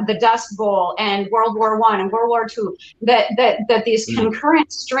 the Dust Bowl and World War I and World War II, that these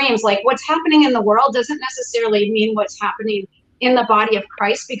concurrent streams, like what's happening in the world doesn't necessarily mean what's happening in the body of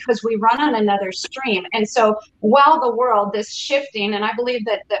Christ, because we run on another stream. And so while the world, this shifting, and I believe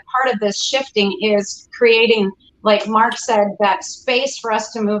that part of this shifting is creating, like Mark said, that space for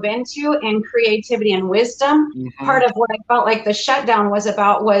us to move into in creativity and wisdom. Part of what I felt like the shutdown was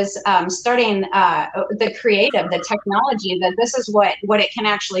about was starting the creative, the technology, that this is what it can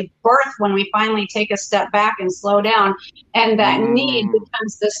actually birth when we finally take a step back and slow down, and that need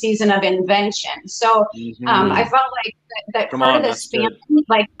becomes the season of invention. So I felt like that part of this famine,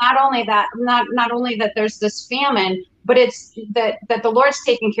 like not only that there's this famine, but it's that the Lord's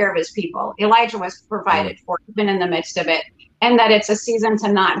taking care of his people. Elijah was provided for, even in the midst of it. And that it's a season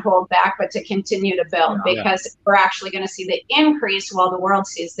to not hold back, but to continue to build, because we're actually going to see the increase while the world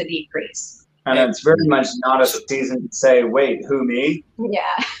sees the decrease. And it's very much not a season to say, wait, who, me?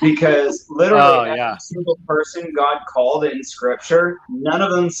 Yeah. Because literally every single person God called in Scripture, none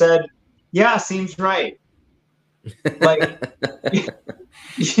of them said, yeah, seems right. Like,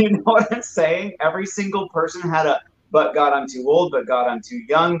 you know what I'm saying? Every single person had but God, I'm too old, but God, I'm too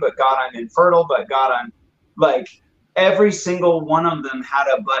young, but God, I'm infertile, but God, I'm like, every single one of them had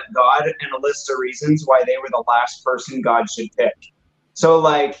a but God and a list of reasons why they were the last person God should pick. So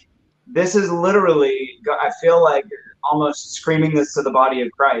like, this is literally, I feel like almost screaming this to the body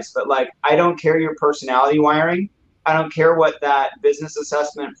of Christ, but like, I don't care your personality wiring. I don't care what that business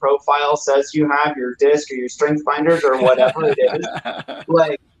assessment profile says you have, your DISC or your strength finders or whatever it is.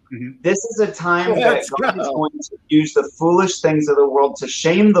 Like, this is a time that God is going to use the foolish things of the world to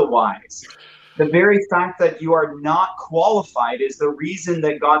shame the wise. The very fact that you are not qualified is the reason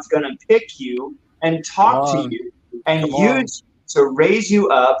that God's going to pick you and talk to you and use you to raise you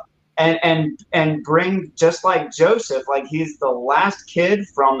up and bring, just like Joseph, like he's the last kid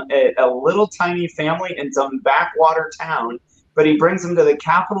from a little tiny family in some backwater town, but he brings him to the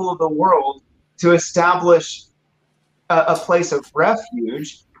capital of the world to establish a place of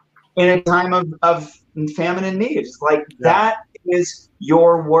refuge in a time of famine and need. It's like, that is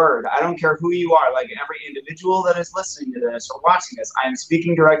your word. I don't care who you are, like every individual that is listening to this or watching this, I am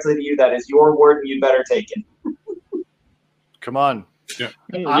speaking directly to you. That is your word, and you'd better take it. Come on. Yeah,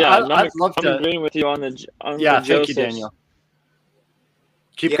 I'd love to agree with you on the thank you, Daniel.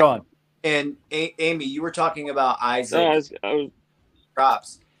 Keep going. And Amy, you were talking about Isaac.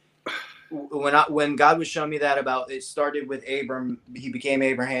 Props. When God was showing me that about, it started with Abram, he became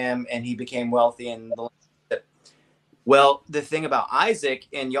Abraham, and he became wealthy. And well, the thing about Isaac,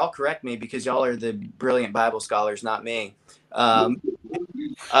 and y'all correct me because y'all are the brilliant Bible scholars, not me.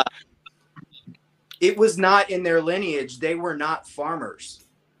 It was not in their lineage. They were not farmers.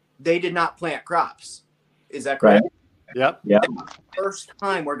 They did not plant crops. Is that correct? Right. Yep. Yeah. First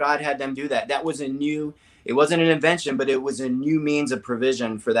time where God had them do that. That was it wasn't an invention, but it was a new means of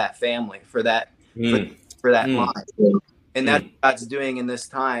provision for that family, for that line. And that's what God's doing in this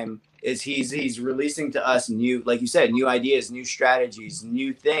time is he's releasing to us new, like you said, new ideas, new strategies,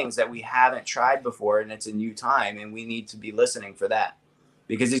 new things that we haven't tried before. And it's a new time, and we need to be listening for that,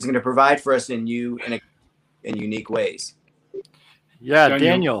 because he's going to provide for us in new and in unique ways. Yeah,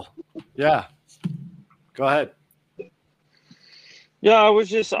 Daniel. Yeah. Go ahead. Yeah, I was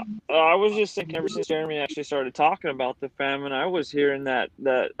just thinking ever since Jeremy actually started talking about the famine, I was hearing that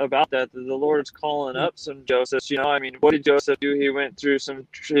the Lord's calling up some Josephs. You know, I mean, what did Joseph do? He went through some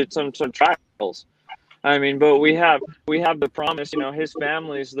trials. I mean, but we have the promise. You know, his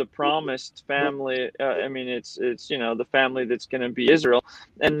family is the promised family. I mean, it's the family that's going to be Israel,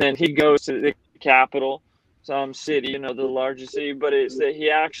 and then he goes to the capital, some city, you know, the largest city. But it's that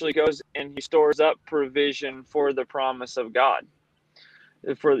he actually goes and he stores up provision for the promise of God,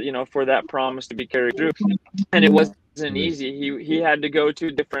 for that promise to be carried through. And it wasn't easy. He had to go to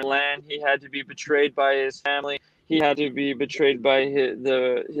a different land. He had to be betrayed by his family. He had to be betrayed by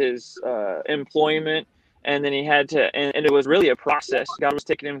his employment, and then he had to, and it was really a process. God was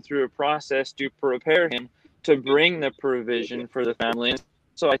taking him through a process to prepare him to bring the provision for the family. And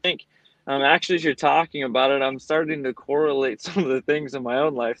so I think, actually, as you're talking about it, I'm starting to correlate some of the things in my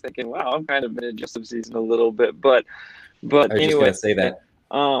own life, thinking, wow, I'm kind of in a Joseph season a little bit. But I was anyway, just gonna say that.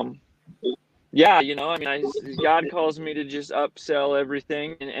 Yeah, you know, I mean, God calls me to just upsell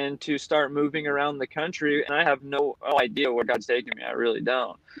everything and to start moving around the country, and I have no idea where God's taking me. I really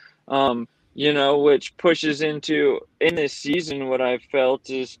don't. You know, which pushes into, in this season, what I've felt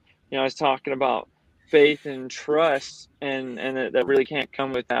is, you know, I was talking about faith and trust, and that really can't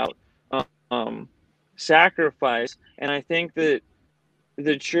come without sacrifice. And I think that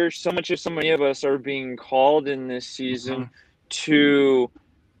the church, so many of us are being called in this season to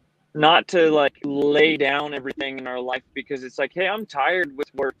not to like lay down everything in our life, because it's like, hey, I'm tired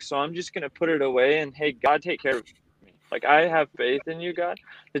with work, so I'm just going to put it away, and hey, God, take care of me. Like, I have faith in you, God,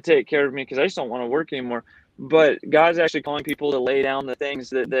 to take care of me, because I just don't want to work anymore. But God's actually calling people to lay down the things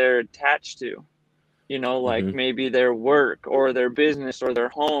that they're attached to, you know, like maybe their work or their business or their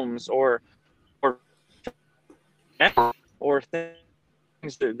homes or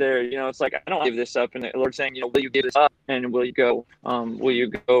things that they're, you know, it's like, I don't give this up. And the Lord's saying, you know, will you give this up, and will you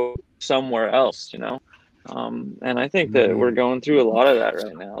go somewhere else, you know? And I think that we're going through a lot of that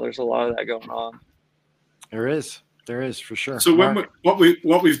right now. There's a lot of that going on. There is for sure. So what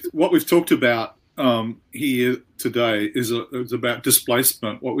we've talked about here today is about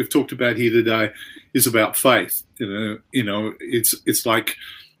displacement. What we've talked about here today is about faith. You know, it's like,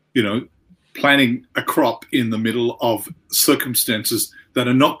 you know, planting a crop in the middle of circumstances that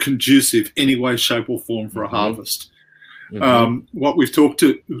are not conducive any way, shape, or form for a harvest. What we've talked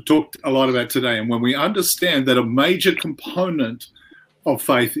a lot about today, and when we understand that a major component of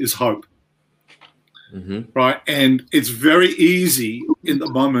faith is hope, right? And it's very easy in the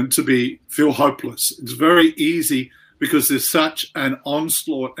moment to feel hopeless. It's very easy because there's such an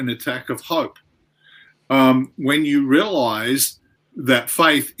onslaught and attack of hope. when you realize that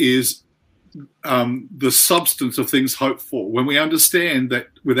faith is the substance of things hoped for. When we understand that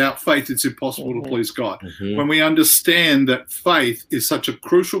without faith it's impossible to please God. When we understand that faith is such a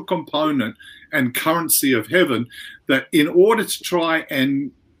crucial component and currency of heaven, that in order to try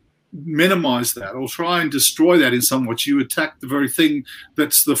and minimize that or try and destroy that in some way, you attack the very thing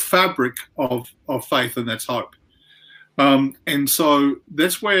that's the fabric of faith, and that's hope. And so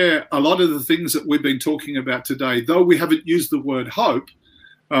that's where a lot of the things that we've been talking about today, though we haven't used the word hope,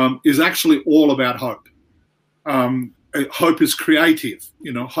 is actually all about hope. Hope is creative,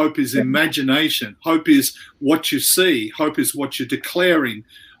 hope is imagination, hope is what you see, hope is what you're declaring,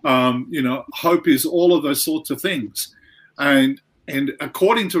 hope is all of those sorts of things. And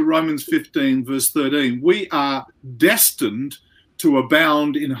according to Romans 15, verse 13, we are destined to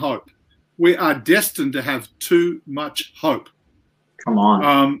abound in hope. We are destined to have too much hope. Come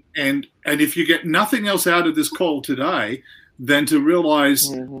on. And if you get nothing else out of this call today than to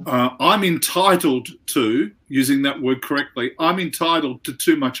realize I'm entitled to, using that word correctly, I'm entitled to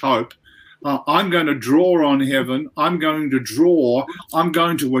too much hope. I'm going to draw on heaven. I'm going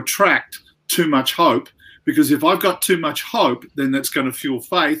to attract too much hope, because if I've got too much hope, then that's going to fuel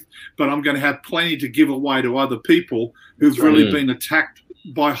faith, but I'm going to have plenty to give away to other people who've really been attacked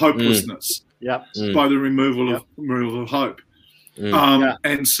by hopelessness, by the removal of hope.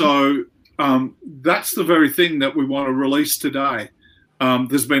 And so that's the very thing that we want to release today.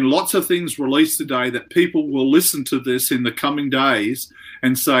 There's been lots of things released today that people will listen to this in the coming days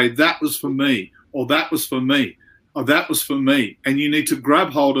and say, that was for me, or that was for me, or that was for me. And you need to grab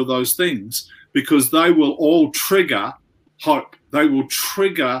hold of those things, because they will all trigger hope. They will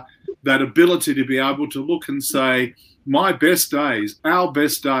trigger that ability to be able to look and say, my best days, our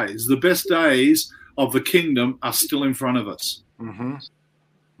best days, the best days of the kingdom are still in front of us. And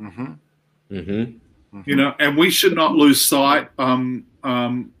we should not lose sight.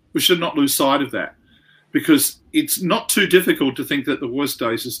 We should not lose sight of that, because it's not too difficult to think that the worst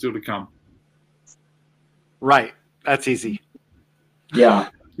days are still to come. Right. That's easy. Yeah.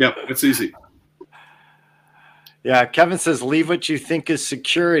 Yep. It's easy. Yeah. Kevin says, leave what you think is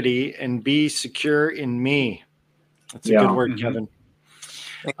security and be secure in me. That's a good word, Kevin.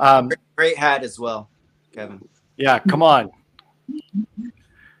 Great hat as well, Kevin. Yeah. Come on.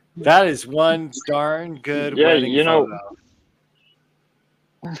 That is one darn good wedding photo.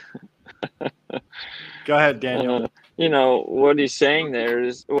 Go ahead, Daniel. What he's saying there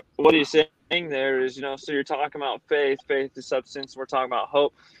is, so you're talking about faith is substance. We're talking about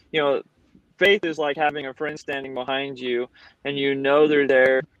hope. Faith is like having a friend standing behind you, and they're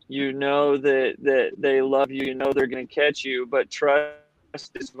there. That they love you. They're going to catch you. But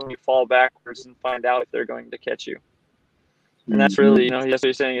trust is when you fall backwards and find out if they're going to catch you. And that's really, that's what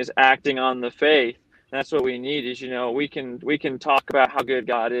he's saying, is acting on the faith. And that's what we need is, we can talk about how good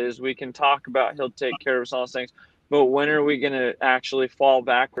God is. We can talk about he'll take care of us, all those things. But when are we going to actually fall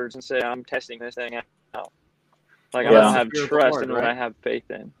backwards and say, I'm testing this thing out? Like, I don't have trust in what I have faith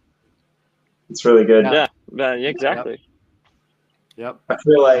in. It's really good. Yeah, exactly. Yep. I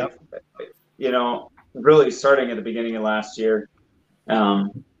feel like, really starting at the beginning of last year,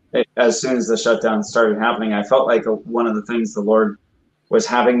 as soon as the shutdown started happening, I felt like one of the things the Lord was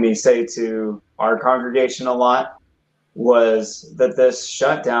having me say to our congregation a lot was that this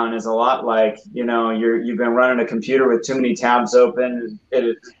shutdown is a lot like, you've been running a computer with too many tabs open.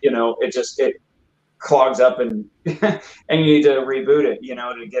 It clogs up and and you need to reboot it,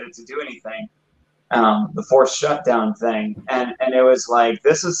 to get it to do anything. The forced shutdown thing. And it was like,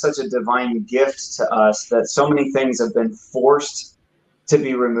 this is such a divine gift to us that so many things have been forced to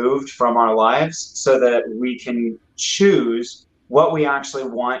be removed from our lives so that we can choose what we actually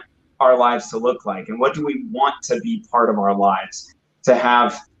want our lives to look like, and what do we want to be part of our lives to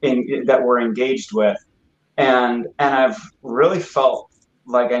have that we're engaged with. And I've really felt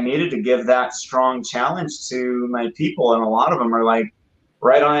like I needed to give that strong challenge to my people. And a lot of them are like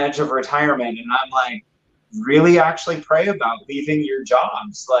right on the edge of retirement. And I'm like, really actually pray about leaving your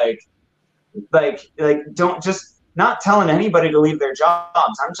jobs. Like don't just not telling anybody to leave their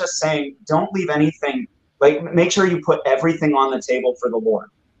jobs. I'm just saying, don't leave anything. Like, make sure you put everything on the table for the Lord.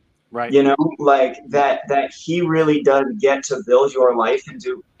 Right. That he really does get to build your life and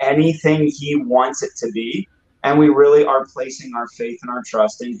do anything he wants it to be. And we really are placing our faith and our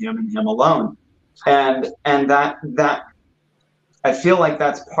trust in him and him alone. And that I feel like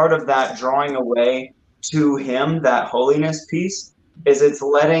that's part of that drawing away to him, that holiness piece, is it's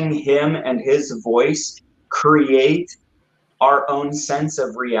letting him and his voice create our own sense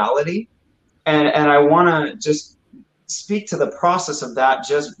of reality. And I want to just speak to the process of that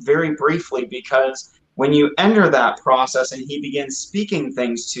just very briefly, because when you enter that process and he begins speaking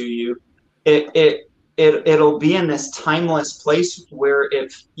things to you, it'll be in this timeless place where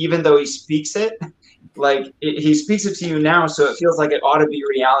if, even though he speaks it, he speaks it to you now, so it feels like it ought to be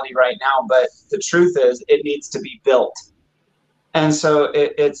reality right now, but the truth is it needs to be built. And so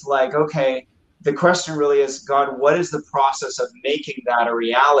it's like, okay, the question really is, God, what is the process of making that a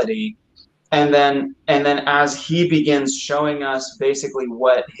reality? And then as he begins showing us basically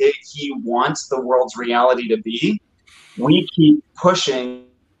what he wants the world's reality to be, we keep pushing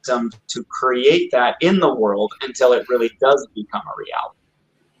them to create that in the world until it really does become a reality.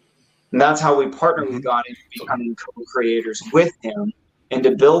 And that's how we partner with God in becoming co-creators with him,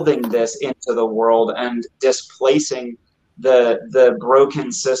 into building this into the world and displacing the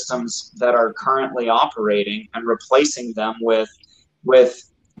broken systems that are currently operating and replacing them with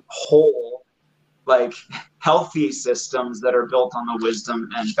whole, like, healthy systems that are built on the wisdom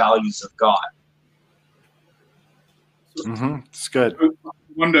and values of God. It's good.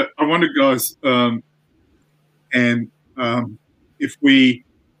 I wonder, guys, if we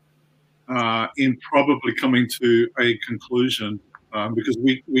in probably coming to a conclusion, because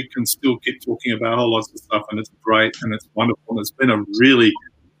we can still keep talking about whole lots of stuff, and it's great and it's wonderful and it's been a really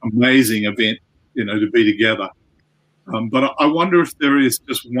amazing event, to be together. But I wonder if there is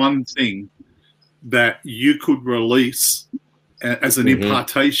just one thing that you could release as an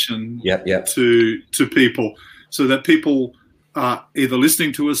impartation to people, so that people either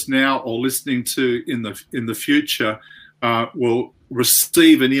listening to us now or listening to in the future will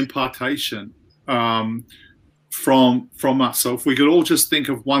receive an impartation from us. So if we could all just think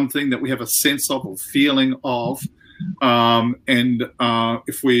of one thing that we have a sense of or feeling of, and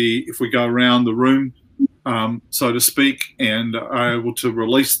if we go around the room, so to speak, and are able to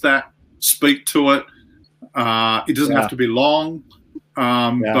release that, speak to it. It doesn't have to be long,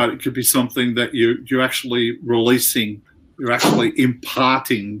 but it could be something that you're actually releasing, you're actually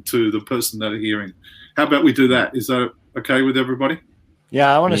imparting to the person that are hearing. How about we do that? Is that okay with everybody?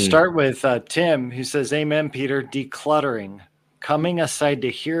 Yeah, I want to start with Tim, who says, Amen, Peter. Decluttering, coming aside to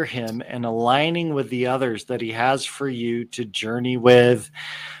hear him and aligning with the others that he has for you to journey with.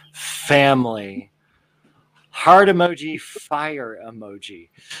 Family. Heart emoji, fire emoji.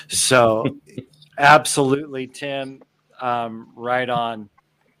 So absolutely, Tim, right on.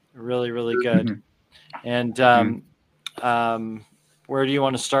 Really, really good. And where do you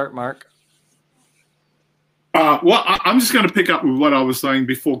want to start, Mark? Well, I'm just going to pick up with what I was saying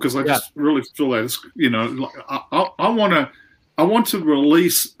before, because I just really feel that it's, I want to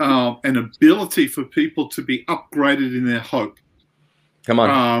release an ability for people to be upgraded in their hope. Come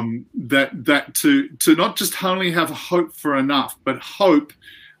on. That to not just only have hope for enough, but hope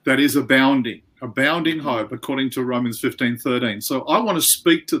that is abounding hope, according to Romans 15:13. So I want to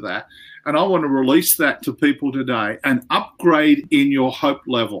speak to that, and I want to release that to people today, an upgrade in your hope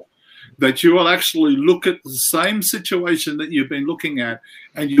level. That you will actually look at the same situation that you've been looking at,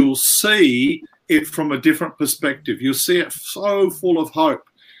 and you'll see it from a different perspective. You'll see it so full of hope,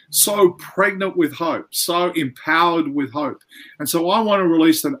 so pregnant with hope, so empowered with hope. And so I want to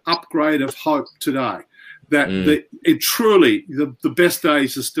release an upgrade of hope today, that it truly, the best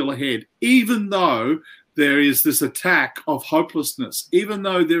days are still ahead, even though there is this attack of hopelessness, even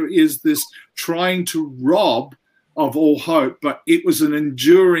though there is this trying to rob of all hope, but it was an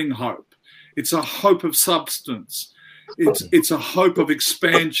enduring hope. It's a hope of substance. It's a hope of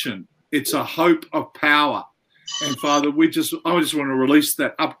expansion. It's a hope of power. And Father, I just want to release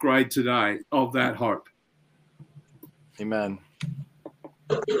that upgrade today of that hope. Amen.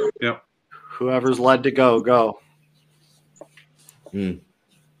 Yep. Whoever's led to go. I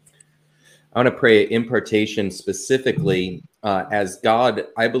want to pray impartation specifically as God.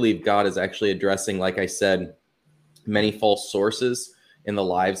 I believe God is actually addressing, like I said, many false sources in the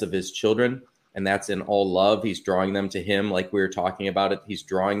lives of his children, and that's in all love. He's drawing them to him, like we were talking about it. He's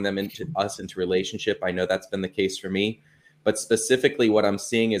drawing them into us, into relationship. I know that's been the case for me, but specifically what I'm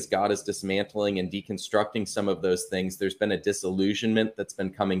seeing is God is dismantling and deconstructing some of those things. There's been a disillusionment that's been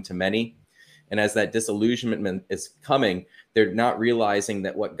coming to many, and as that disillusionment is coming, they're not realizing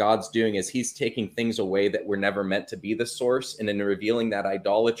that what God's doing is he's taking things away that were never meant to be the source, and in revealing that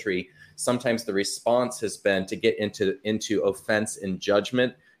idolatry, sometimes the response has been to get into offense and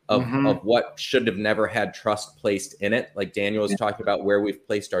judgment of what should have never had trust placed in it. Like Daniel was talking about where we've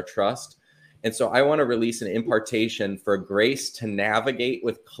placed our trust. And so I want to release an impartation for grace to navigate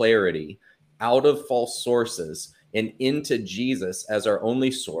with clarity out of false sources and into Jesus as our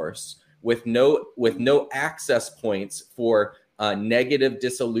only source, with no access points for negative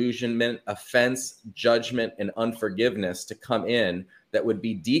disillusionment, offense, judgment, and unforgiveness to come in, that would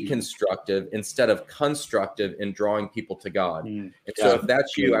be deconstructive instead of constructive in drawing people to God. And so Yeah. if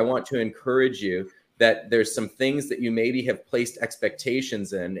that's you, I want to encourage you that there's some things that you maybe have placed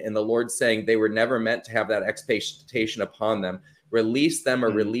expectations in, and the Lord's saying they were never meant to have that expectation upon them. Release them, or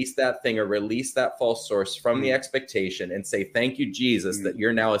release that thing, or release that false source from the expectation, and say, thank you, Jesus, that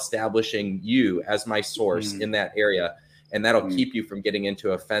you're now establishing you as my source in that area. And that'll keep you from getting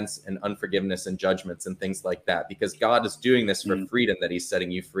into offense and unforgiveness and judgments and things like that, because God is doing this for freedom, that he's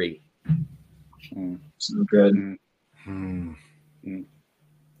setting you free. So good. I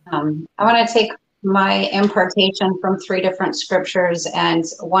want to take my impartation from 3 different scriptures, and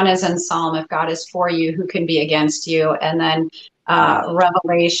one is in Psalm, if God is for you, who can be against you? And then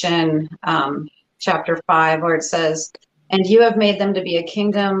Revelation chapter 5, where it says, and you have made them to be a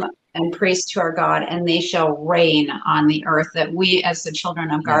kingdom and priests to our God, and they shall reign on the earth. That we, as the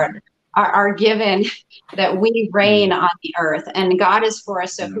children of God, are given that we reign on the earth, and God is for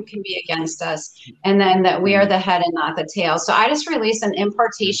us, so who can be against us? And then that we are the head and not the tail. So I just release an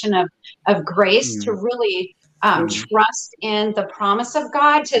impartation of grace to really trust in the promise of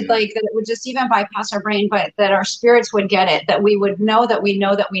God, to like that it would just even bypass our brain, but that our spirits would get it, that we would know that we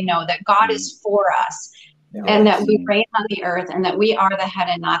know that we know that God is for us. And that we reign on the earth, and that we are the head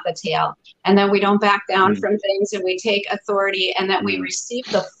and not the tail, and that we don't back down from things, and we take authority, and that we receive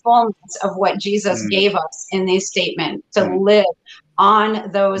the fullness of what Jesus gave us in these statements to live on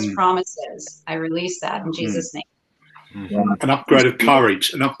those promises. I release that in Jesus' name. An upgrade of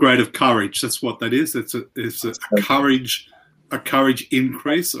courage. An upgrade of courage. That's what that is. It's a courage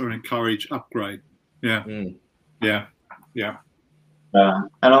increase, or a courage upgrade. Yeah. Yeah. And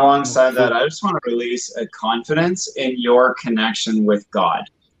alongside that, I just want to release a confidence in your connection with God.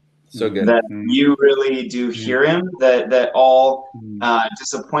 So good. That you really do hear him, that all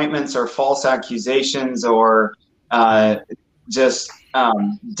disappointments or false accusations or just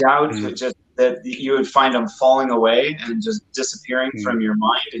doubts, just that you would find them falling away and just disappearing from your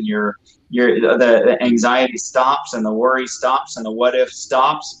mind, and the anxiety stops, and the worry stops, and the what if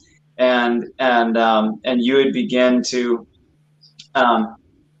stops, and you would begin to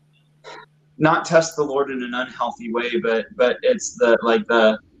not test the Lord in an unhealthy way, but it's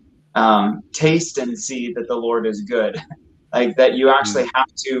the taste and see that the Lord is good. Like that you actually have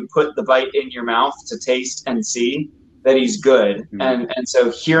to put the bite in your mouth to taste and see that he's good. And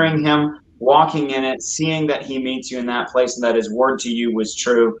so hearing him, walking in it, seeing that he meets you in that place, and that his word to you was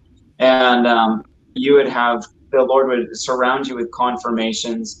true. And you would have, the Lord would surround you with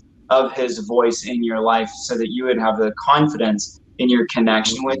confirmations of his voice in your life, so that you would have the confidence in your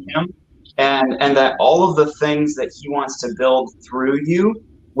connection with him, and that all of the things that he wants to build through you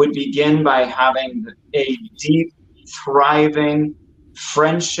would begin by having a deep, thriving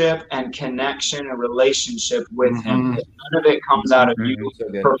friendship and connection and relationship with him. None of it comes out of you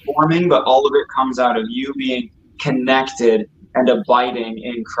performing, but all of it comes out of you being connected and abiding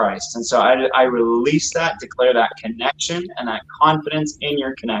in Christ. And so I release that, declare that connection and that confidence in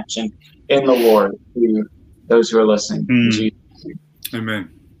your connection in the Lord to those who are listening. Jesus. Amen.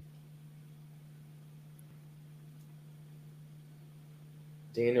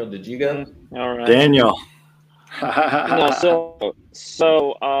 Daniel, did you go? All right. Daniel. No,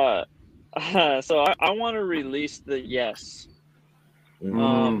 so I want to release the yes. I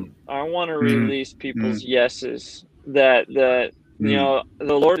want to release people's yeses. That you know,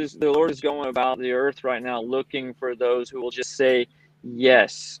 the Lord is going about the earth right now, looking for those who will just say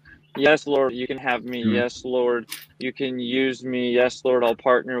yes. Yes, Lord, you can have me. Yes, Lord, you can use me. Yes, Lord, I'll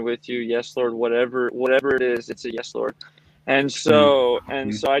partner with you. Yes, Lord, whatever it is, it's a yes, Lord. And so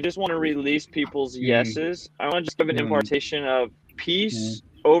I just want to release people's yeses. I want to just give an impartation of peace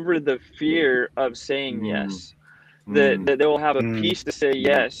over the fear of saying yes. That they will have a peace to say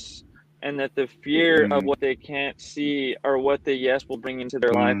yes, and that the fear of what they can't see or what the yes will bring into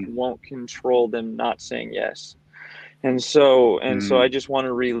their life won't control them not saying yes. And so I just want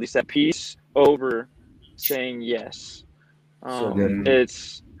to release that peace over saying yes. So good.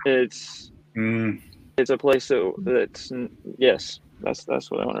 It's a place that's yes. That's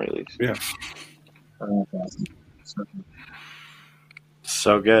what I want to release. Yeah.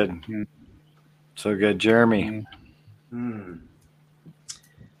 So good. So good, Jeremy.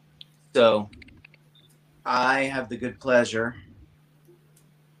 So I have the good pleasure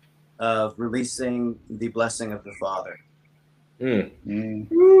of releasing the blessing of the Father. The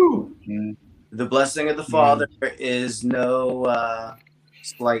blessing of the Father is no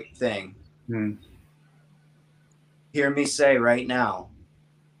slight thing. Hear me say right now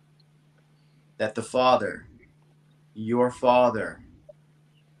that the Father, your Father,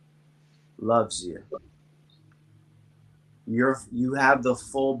 loves you. You have the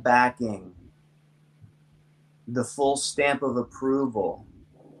full backing, the full stamp of approval.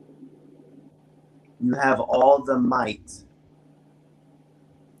 You have all the might.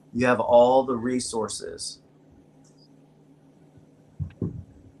 You have all the resources.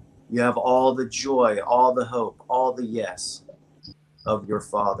 You have all the joy, all the hope, all the yes of your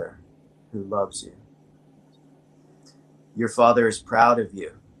Father who loves you. Your Father is proud of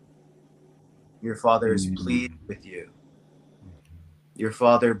you. Your Father is pleased with you. Your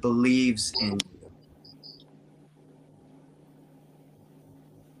Father believes in you.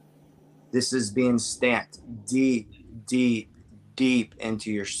 This is being stamped deep, deep, deep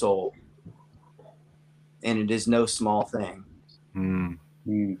into your soul. And it is no small thing.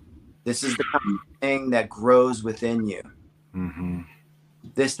 This is the kind of thing that grows within you. Mm-hmm.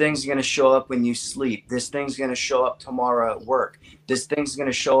 This thing's going to show up when you sleep. This thing's going to show up tomorrow at work. This thing's going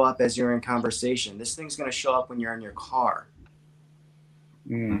to show up as you're in conversation. This thing's going to show up when you're in your car.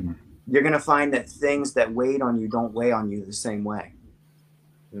 Mm. You're going to find that things that weighed on you don't weigh on you the same way.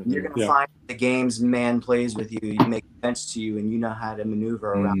 You're going to find the games man plays with you make sense to you, and you know how to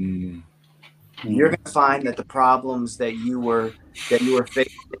maneuver around. You're going to find that the problems that you were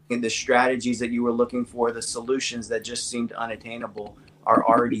facing, the strategies that you were looking for, the solutions that just seemed unattainable are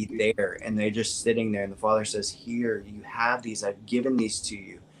already there, and they're just sitting there. And the Father says, here, you have these. I've given these to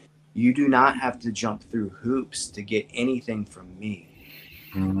you. You do not have to jump through hoops to get anything from me.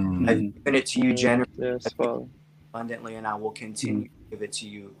 I've given it to you generously, abundantly, and I will continue to give it to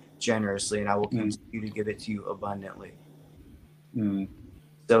you generously, and I will continue to give it to you abundantly.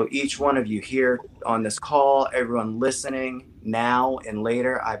 So each one of you here on this call, everyone listening now and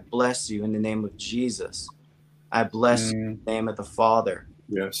later, I bless you in the name of Jesus. I bless you in the name of the Father.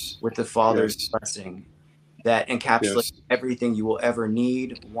 Yes. With the Father's blessing that encapsulates everything you will ever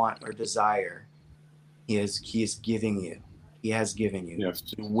need, want, or desire. He is giving you. He has given you. Yes.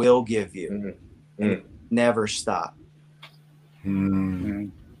 He will give you. And never stop.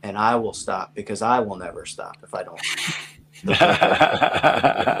 And I will stop, because I will never stop if I don't.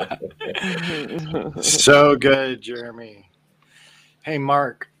 So good, Jeremy. Hey,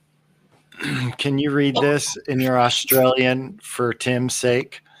 Mark, can you read this in your Australian for Tim's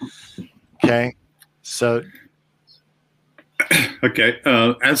sake? Okay. So. Okay.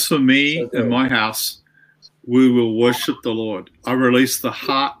 As for me and my house, we will worship the Lord. I release the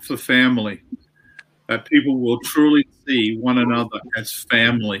heart for family, that people will truly see one another as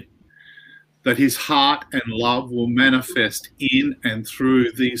family, that his heart and love will manifest in and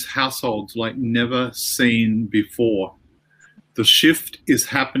through these households like never seen before. The shift is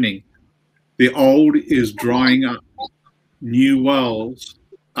happening. The old is drying up. New wells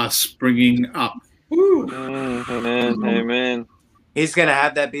are springing up. Amen. Amen. He's going to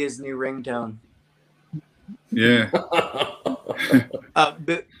have that be his new ringtone. Yeah.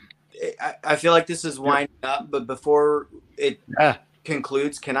 But I feel like this is winding up, but before it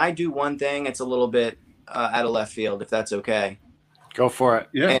concludes, can I do one thing? It's a little bit out of left field, if that's okay. Go for it.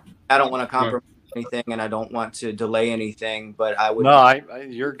 Yeah. And I don't want to compromise anything, and I don't want to delay anything, but I would. No,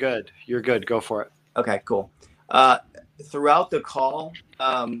 you're good. You're good. Go for it. Okay, cool. Throughout the call,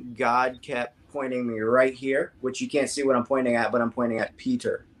 God kept pointing me right here, which you can't see what I'm pointing at, but I'm pointing at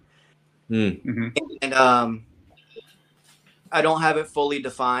Peter. And I don't have it fully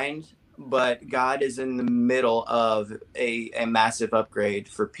defined, but God is in the middle of a massive upgrade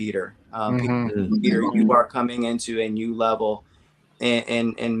for Peter. Peter, you are coming into a new level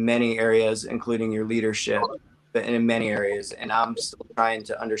in many areas, including your leadership, but in many areas. And I'm still trying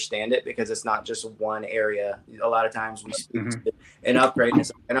to understand it, because it's not just one area. A lot of times we speak to an upgrade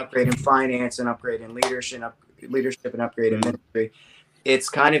in finance, an upgrade in leadership, an upgrade in ministry. It's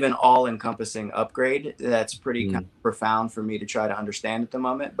kind of an all-encompassing upgrade that's pretty kind of profound for me to try to understand at the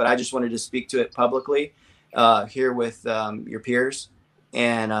moment. But I just wanted to speak to it publicly here with your peers,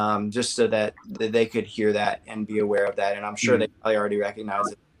 and just so that they could hear that and be aware of that. And I'm sure they probably already recognize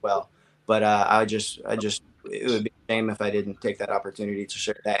it as well. But it would be a shame if I didn't take that opportunity to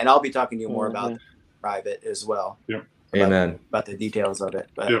share that. And I'll be talking to you more about private as well. Yeah. Amen. About the details of it.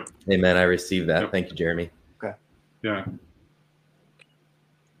 But. Amen. I received that. Thank you, Jeremy. Okay. Yeah.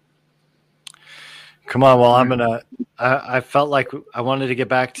 Come on. Well, I felt like I wanted to get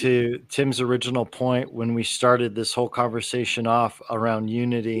back to Tim's original point when we started this whole conversation off around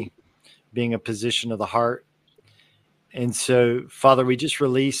unity being a position of the heart. And so, Father, I just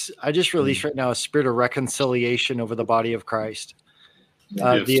release right now a spirit of reconciliation over the body of Christ.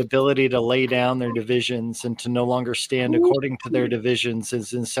 Yes. the ability to lay down their divisions and to no longer stand according to their divisions,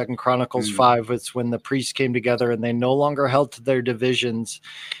 is in 2 Chronicles 5. It's when the priests came together and they no longer held to their divisions,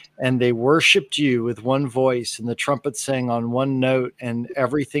 and they worshiped you with one voice, and the trumpet sang on one note, and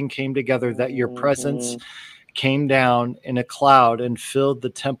everything came together, that your presence came down in a cloud and filled the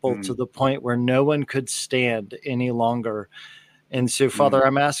temple to the point where no one could stand any longer. And so, Father,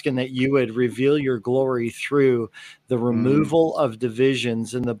 I'm asking that you would reveal your glory through the removal of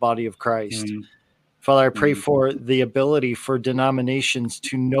divisions in the body of Christ. Father, I pray for the ability for denominations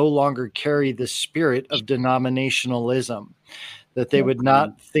to no longer carry the spirit of denominationalism, that they would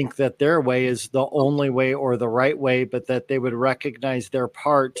not think that their way is the only way or the right way, but that they would recognize their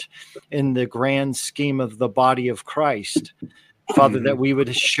part in the grand scheme of the body of Christ. Father, that we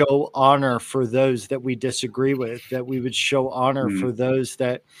would show honor for those that we disagree with, that we would show honor for those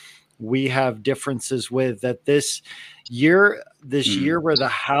that we have differences with, that this year where the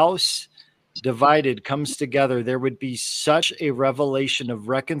house divided comes together, there would be such a revelation of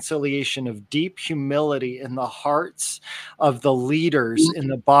reconciliation, of deep humility in the hearts of the leaders in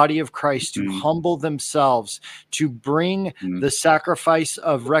the body of Christ to humble themselves, to bring the sacrifice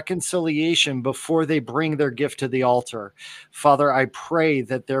of reconciliation before they bring their gift to the altar. Father, I pray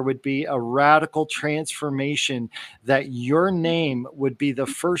that there would be a radical transformation, that your name would be the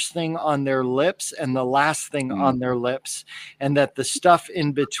first thing on their lips and the last thing on their lips, and that the stuff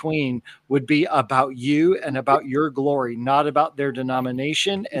in between would be about you and about your glory, not about their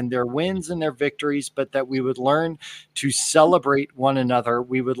denomination and their wins and their victories, but that we would learn to celebrate one another.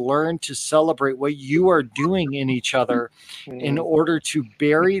 We would learn to celebrate what you are doing in each other in order to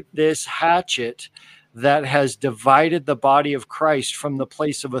bury this hatchet that has divided the body of Christ from the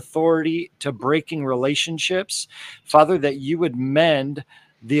place of authority to breaking relationships. Father, that you would mend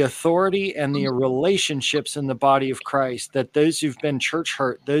the authority and the relationships in the body of Christ, that those who've been church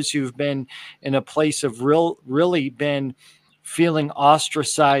hurt, those who've been in a place of really been feeling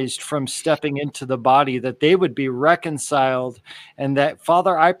ostracized from stepping into the body, that they would be reconciled. And that,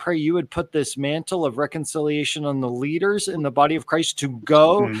 Father, I pray you would put this mantle of reconciliation on the leaders in the body of Christ to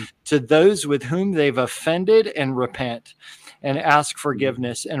go to those with whom they've offended and repent and ask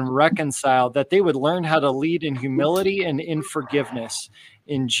forgiveness and reconcile, that they would learn how to lead in humility and in forgiveness.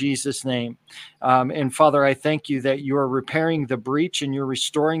 In Jesus' name. And Father, I thank you that you are repairing the breach and you're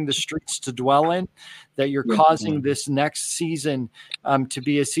restoring the streets to dwell in, that you're causing this next season to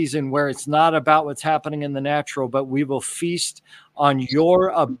be a season where it's not about what's happening in the natural, but we will feast on your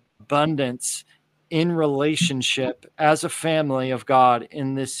abundance in relationship as a family of God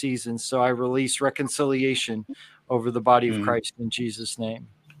in this season. So I release reconciliation over the body of Christ in Jesus' name.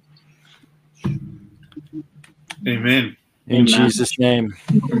 Amen. In Jesus' name.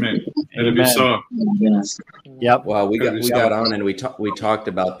 Amen. Let it be so. Yep. Well, we got on and we talked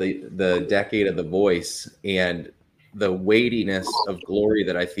about the decade of the voice and the weightiness of glory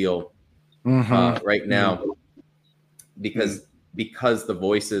that I feel right now, because the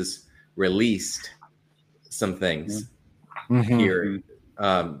voices released some things here.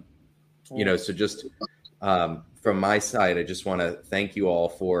 So just from my side, I just want to thank you all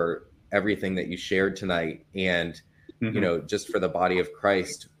for everything that you shared tonight, and just for the body of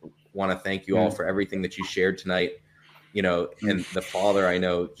Christ, want to thank you all for everything that you shared tonight, and the Father, I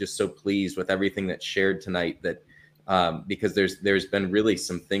know, just so pleased with everything that's shared tonight, that because there's been really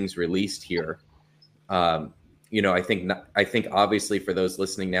some things released here. I think obviously for those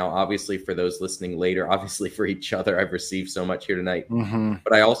listening now, obviously for those listening later, obviously for each other, I've received so much here tonight,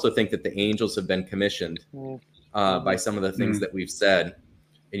 but I also think that the angels have been commissioned by some of the things that we've said.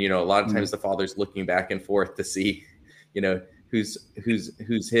 And, a lot of times the Father's looking back and forth to see, who's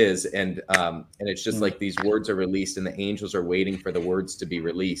his, and it's just like these words are released and the angels are waiting for the words to be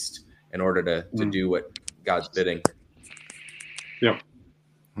released in order to do what God's bidding. Yep.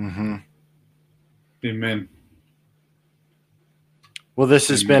 Amen. Well, this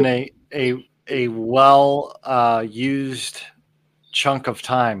has been a well used chunk of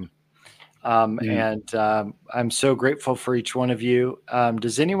time. And I'm so grateful for each one of you.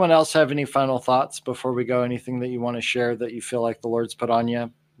 Does anyone else have any final thoughts before we go? Anything that you want to share that you feel like the Lord's put on you?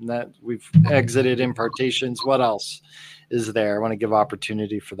 And that we've exited impartations. What else is there? I want to give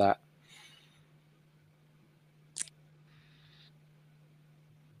opportunity for that.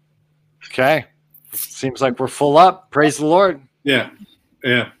 Okay. Seems like we're full up. Praise the Lord. Yeah,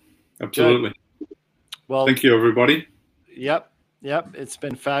 absolutely. Good. Well, thank you, everybody. Yep. It's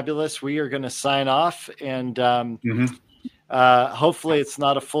been fabulous. We are going to sign off, and hopefully it's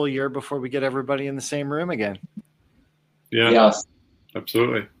not a full year before we get everybody in the same room again. Yeah. Yes.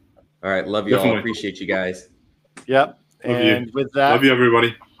 Absolutely. All right. Love you all. Appreciate you guys. Yep. And with that, love you,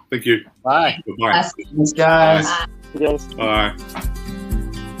 everybody. Thank you. Bye. Bye. Thanks, guys. Yes. Bye.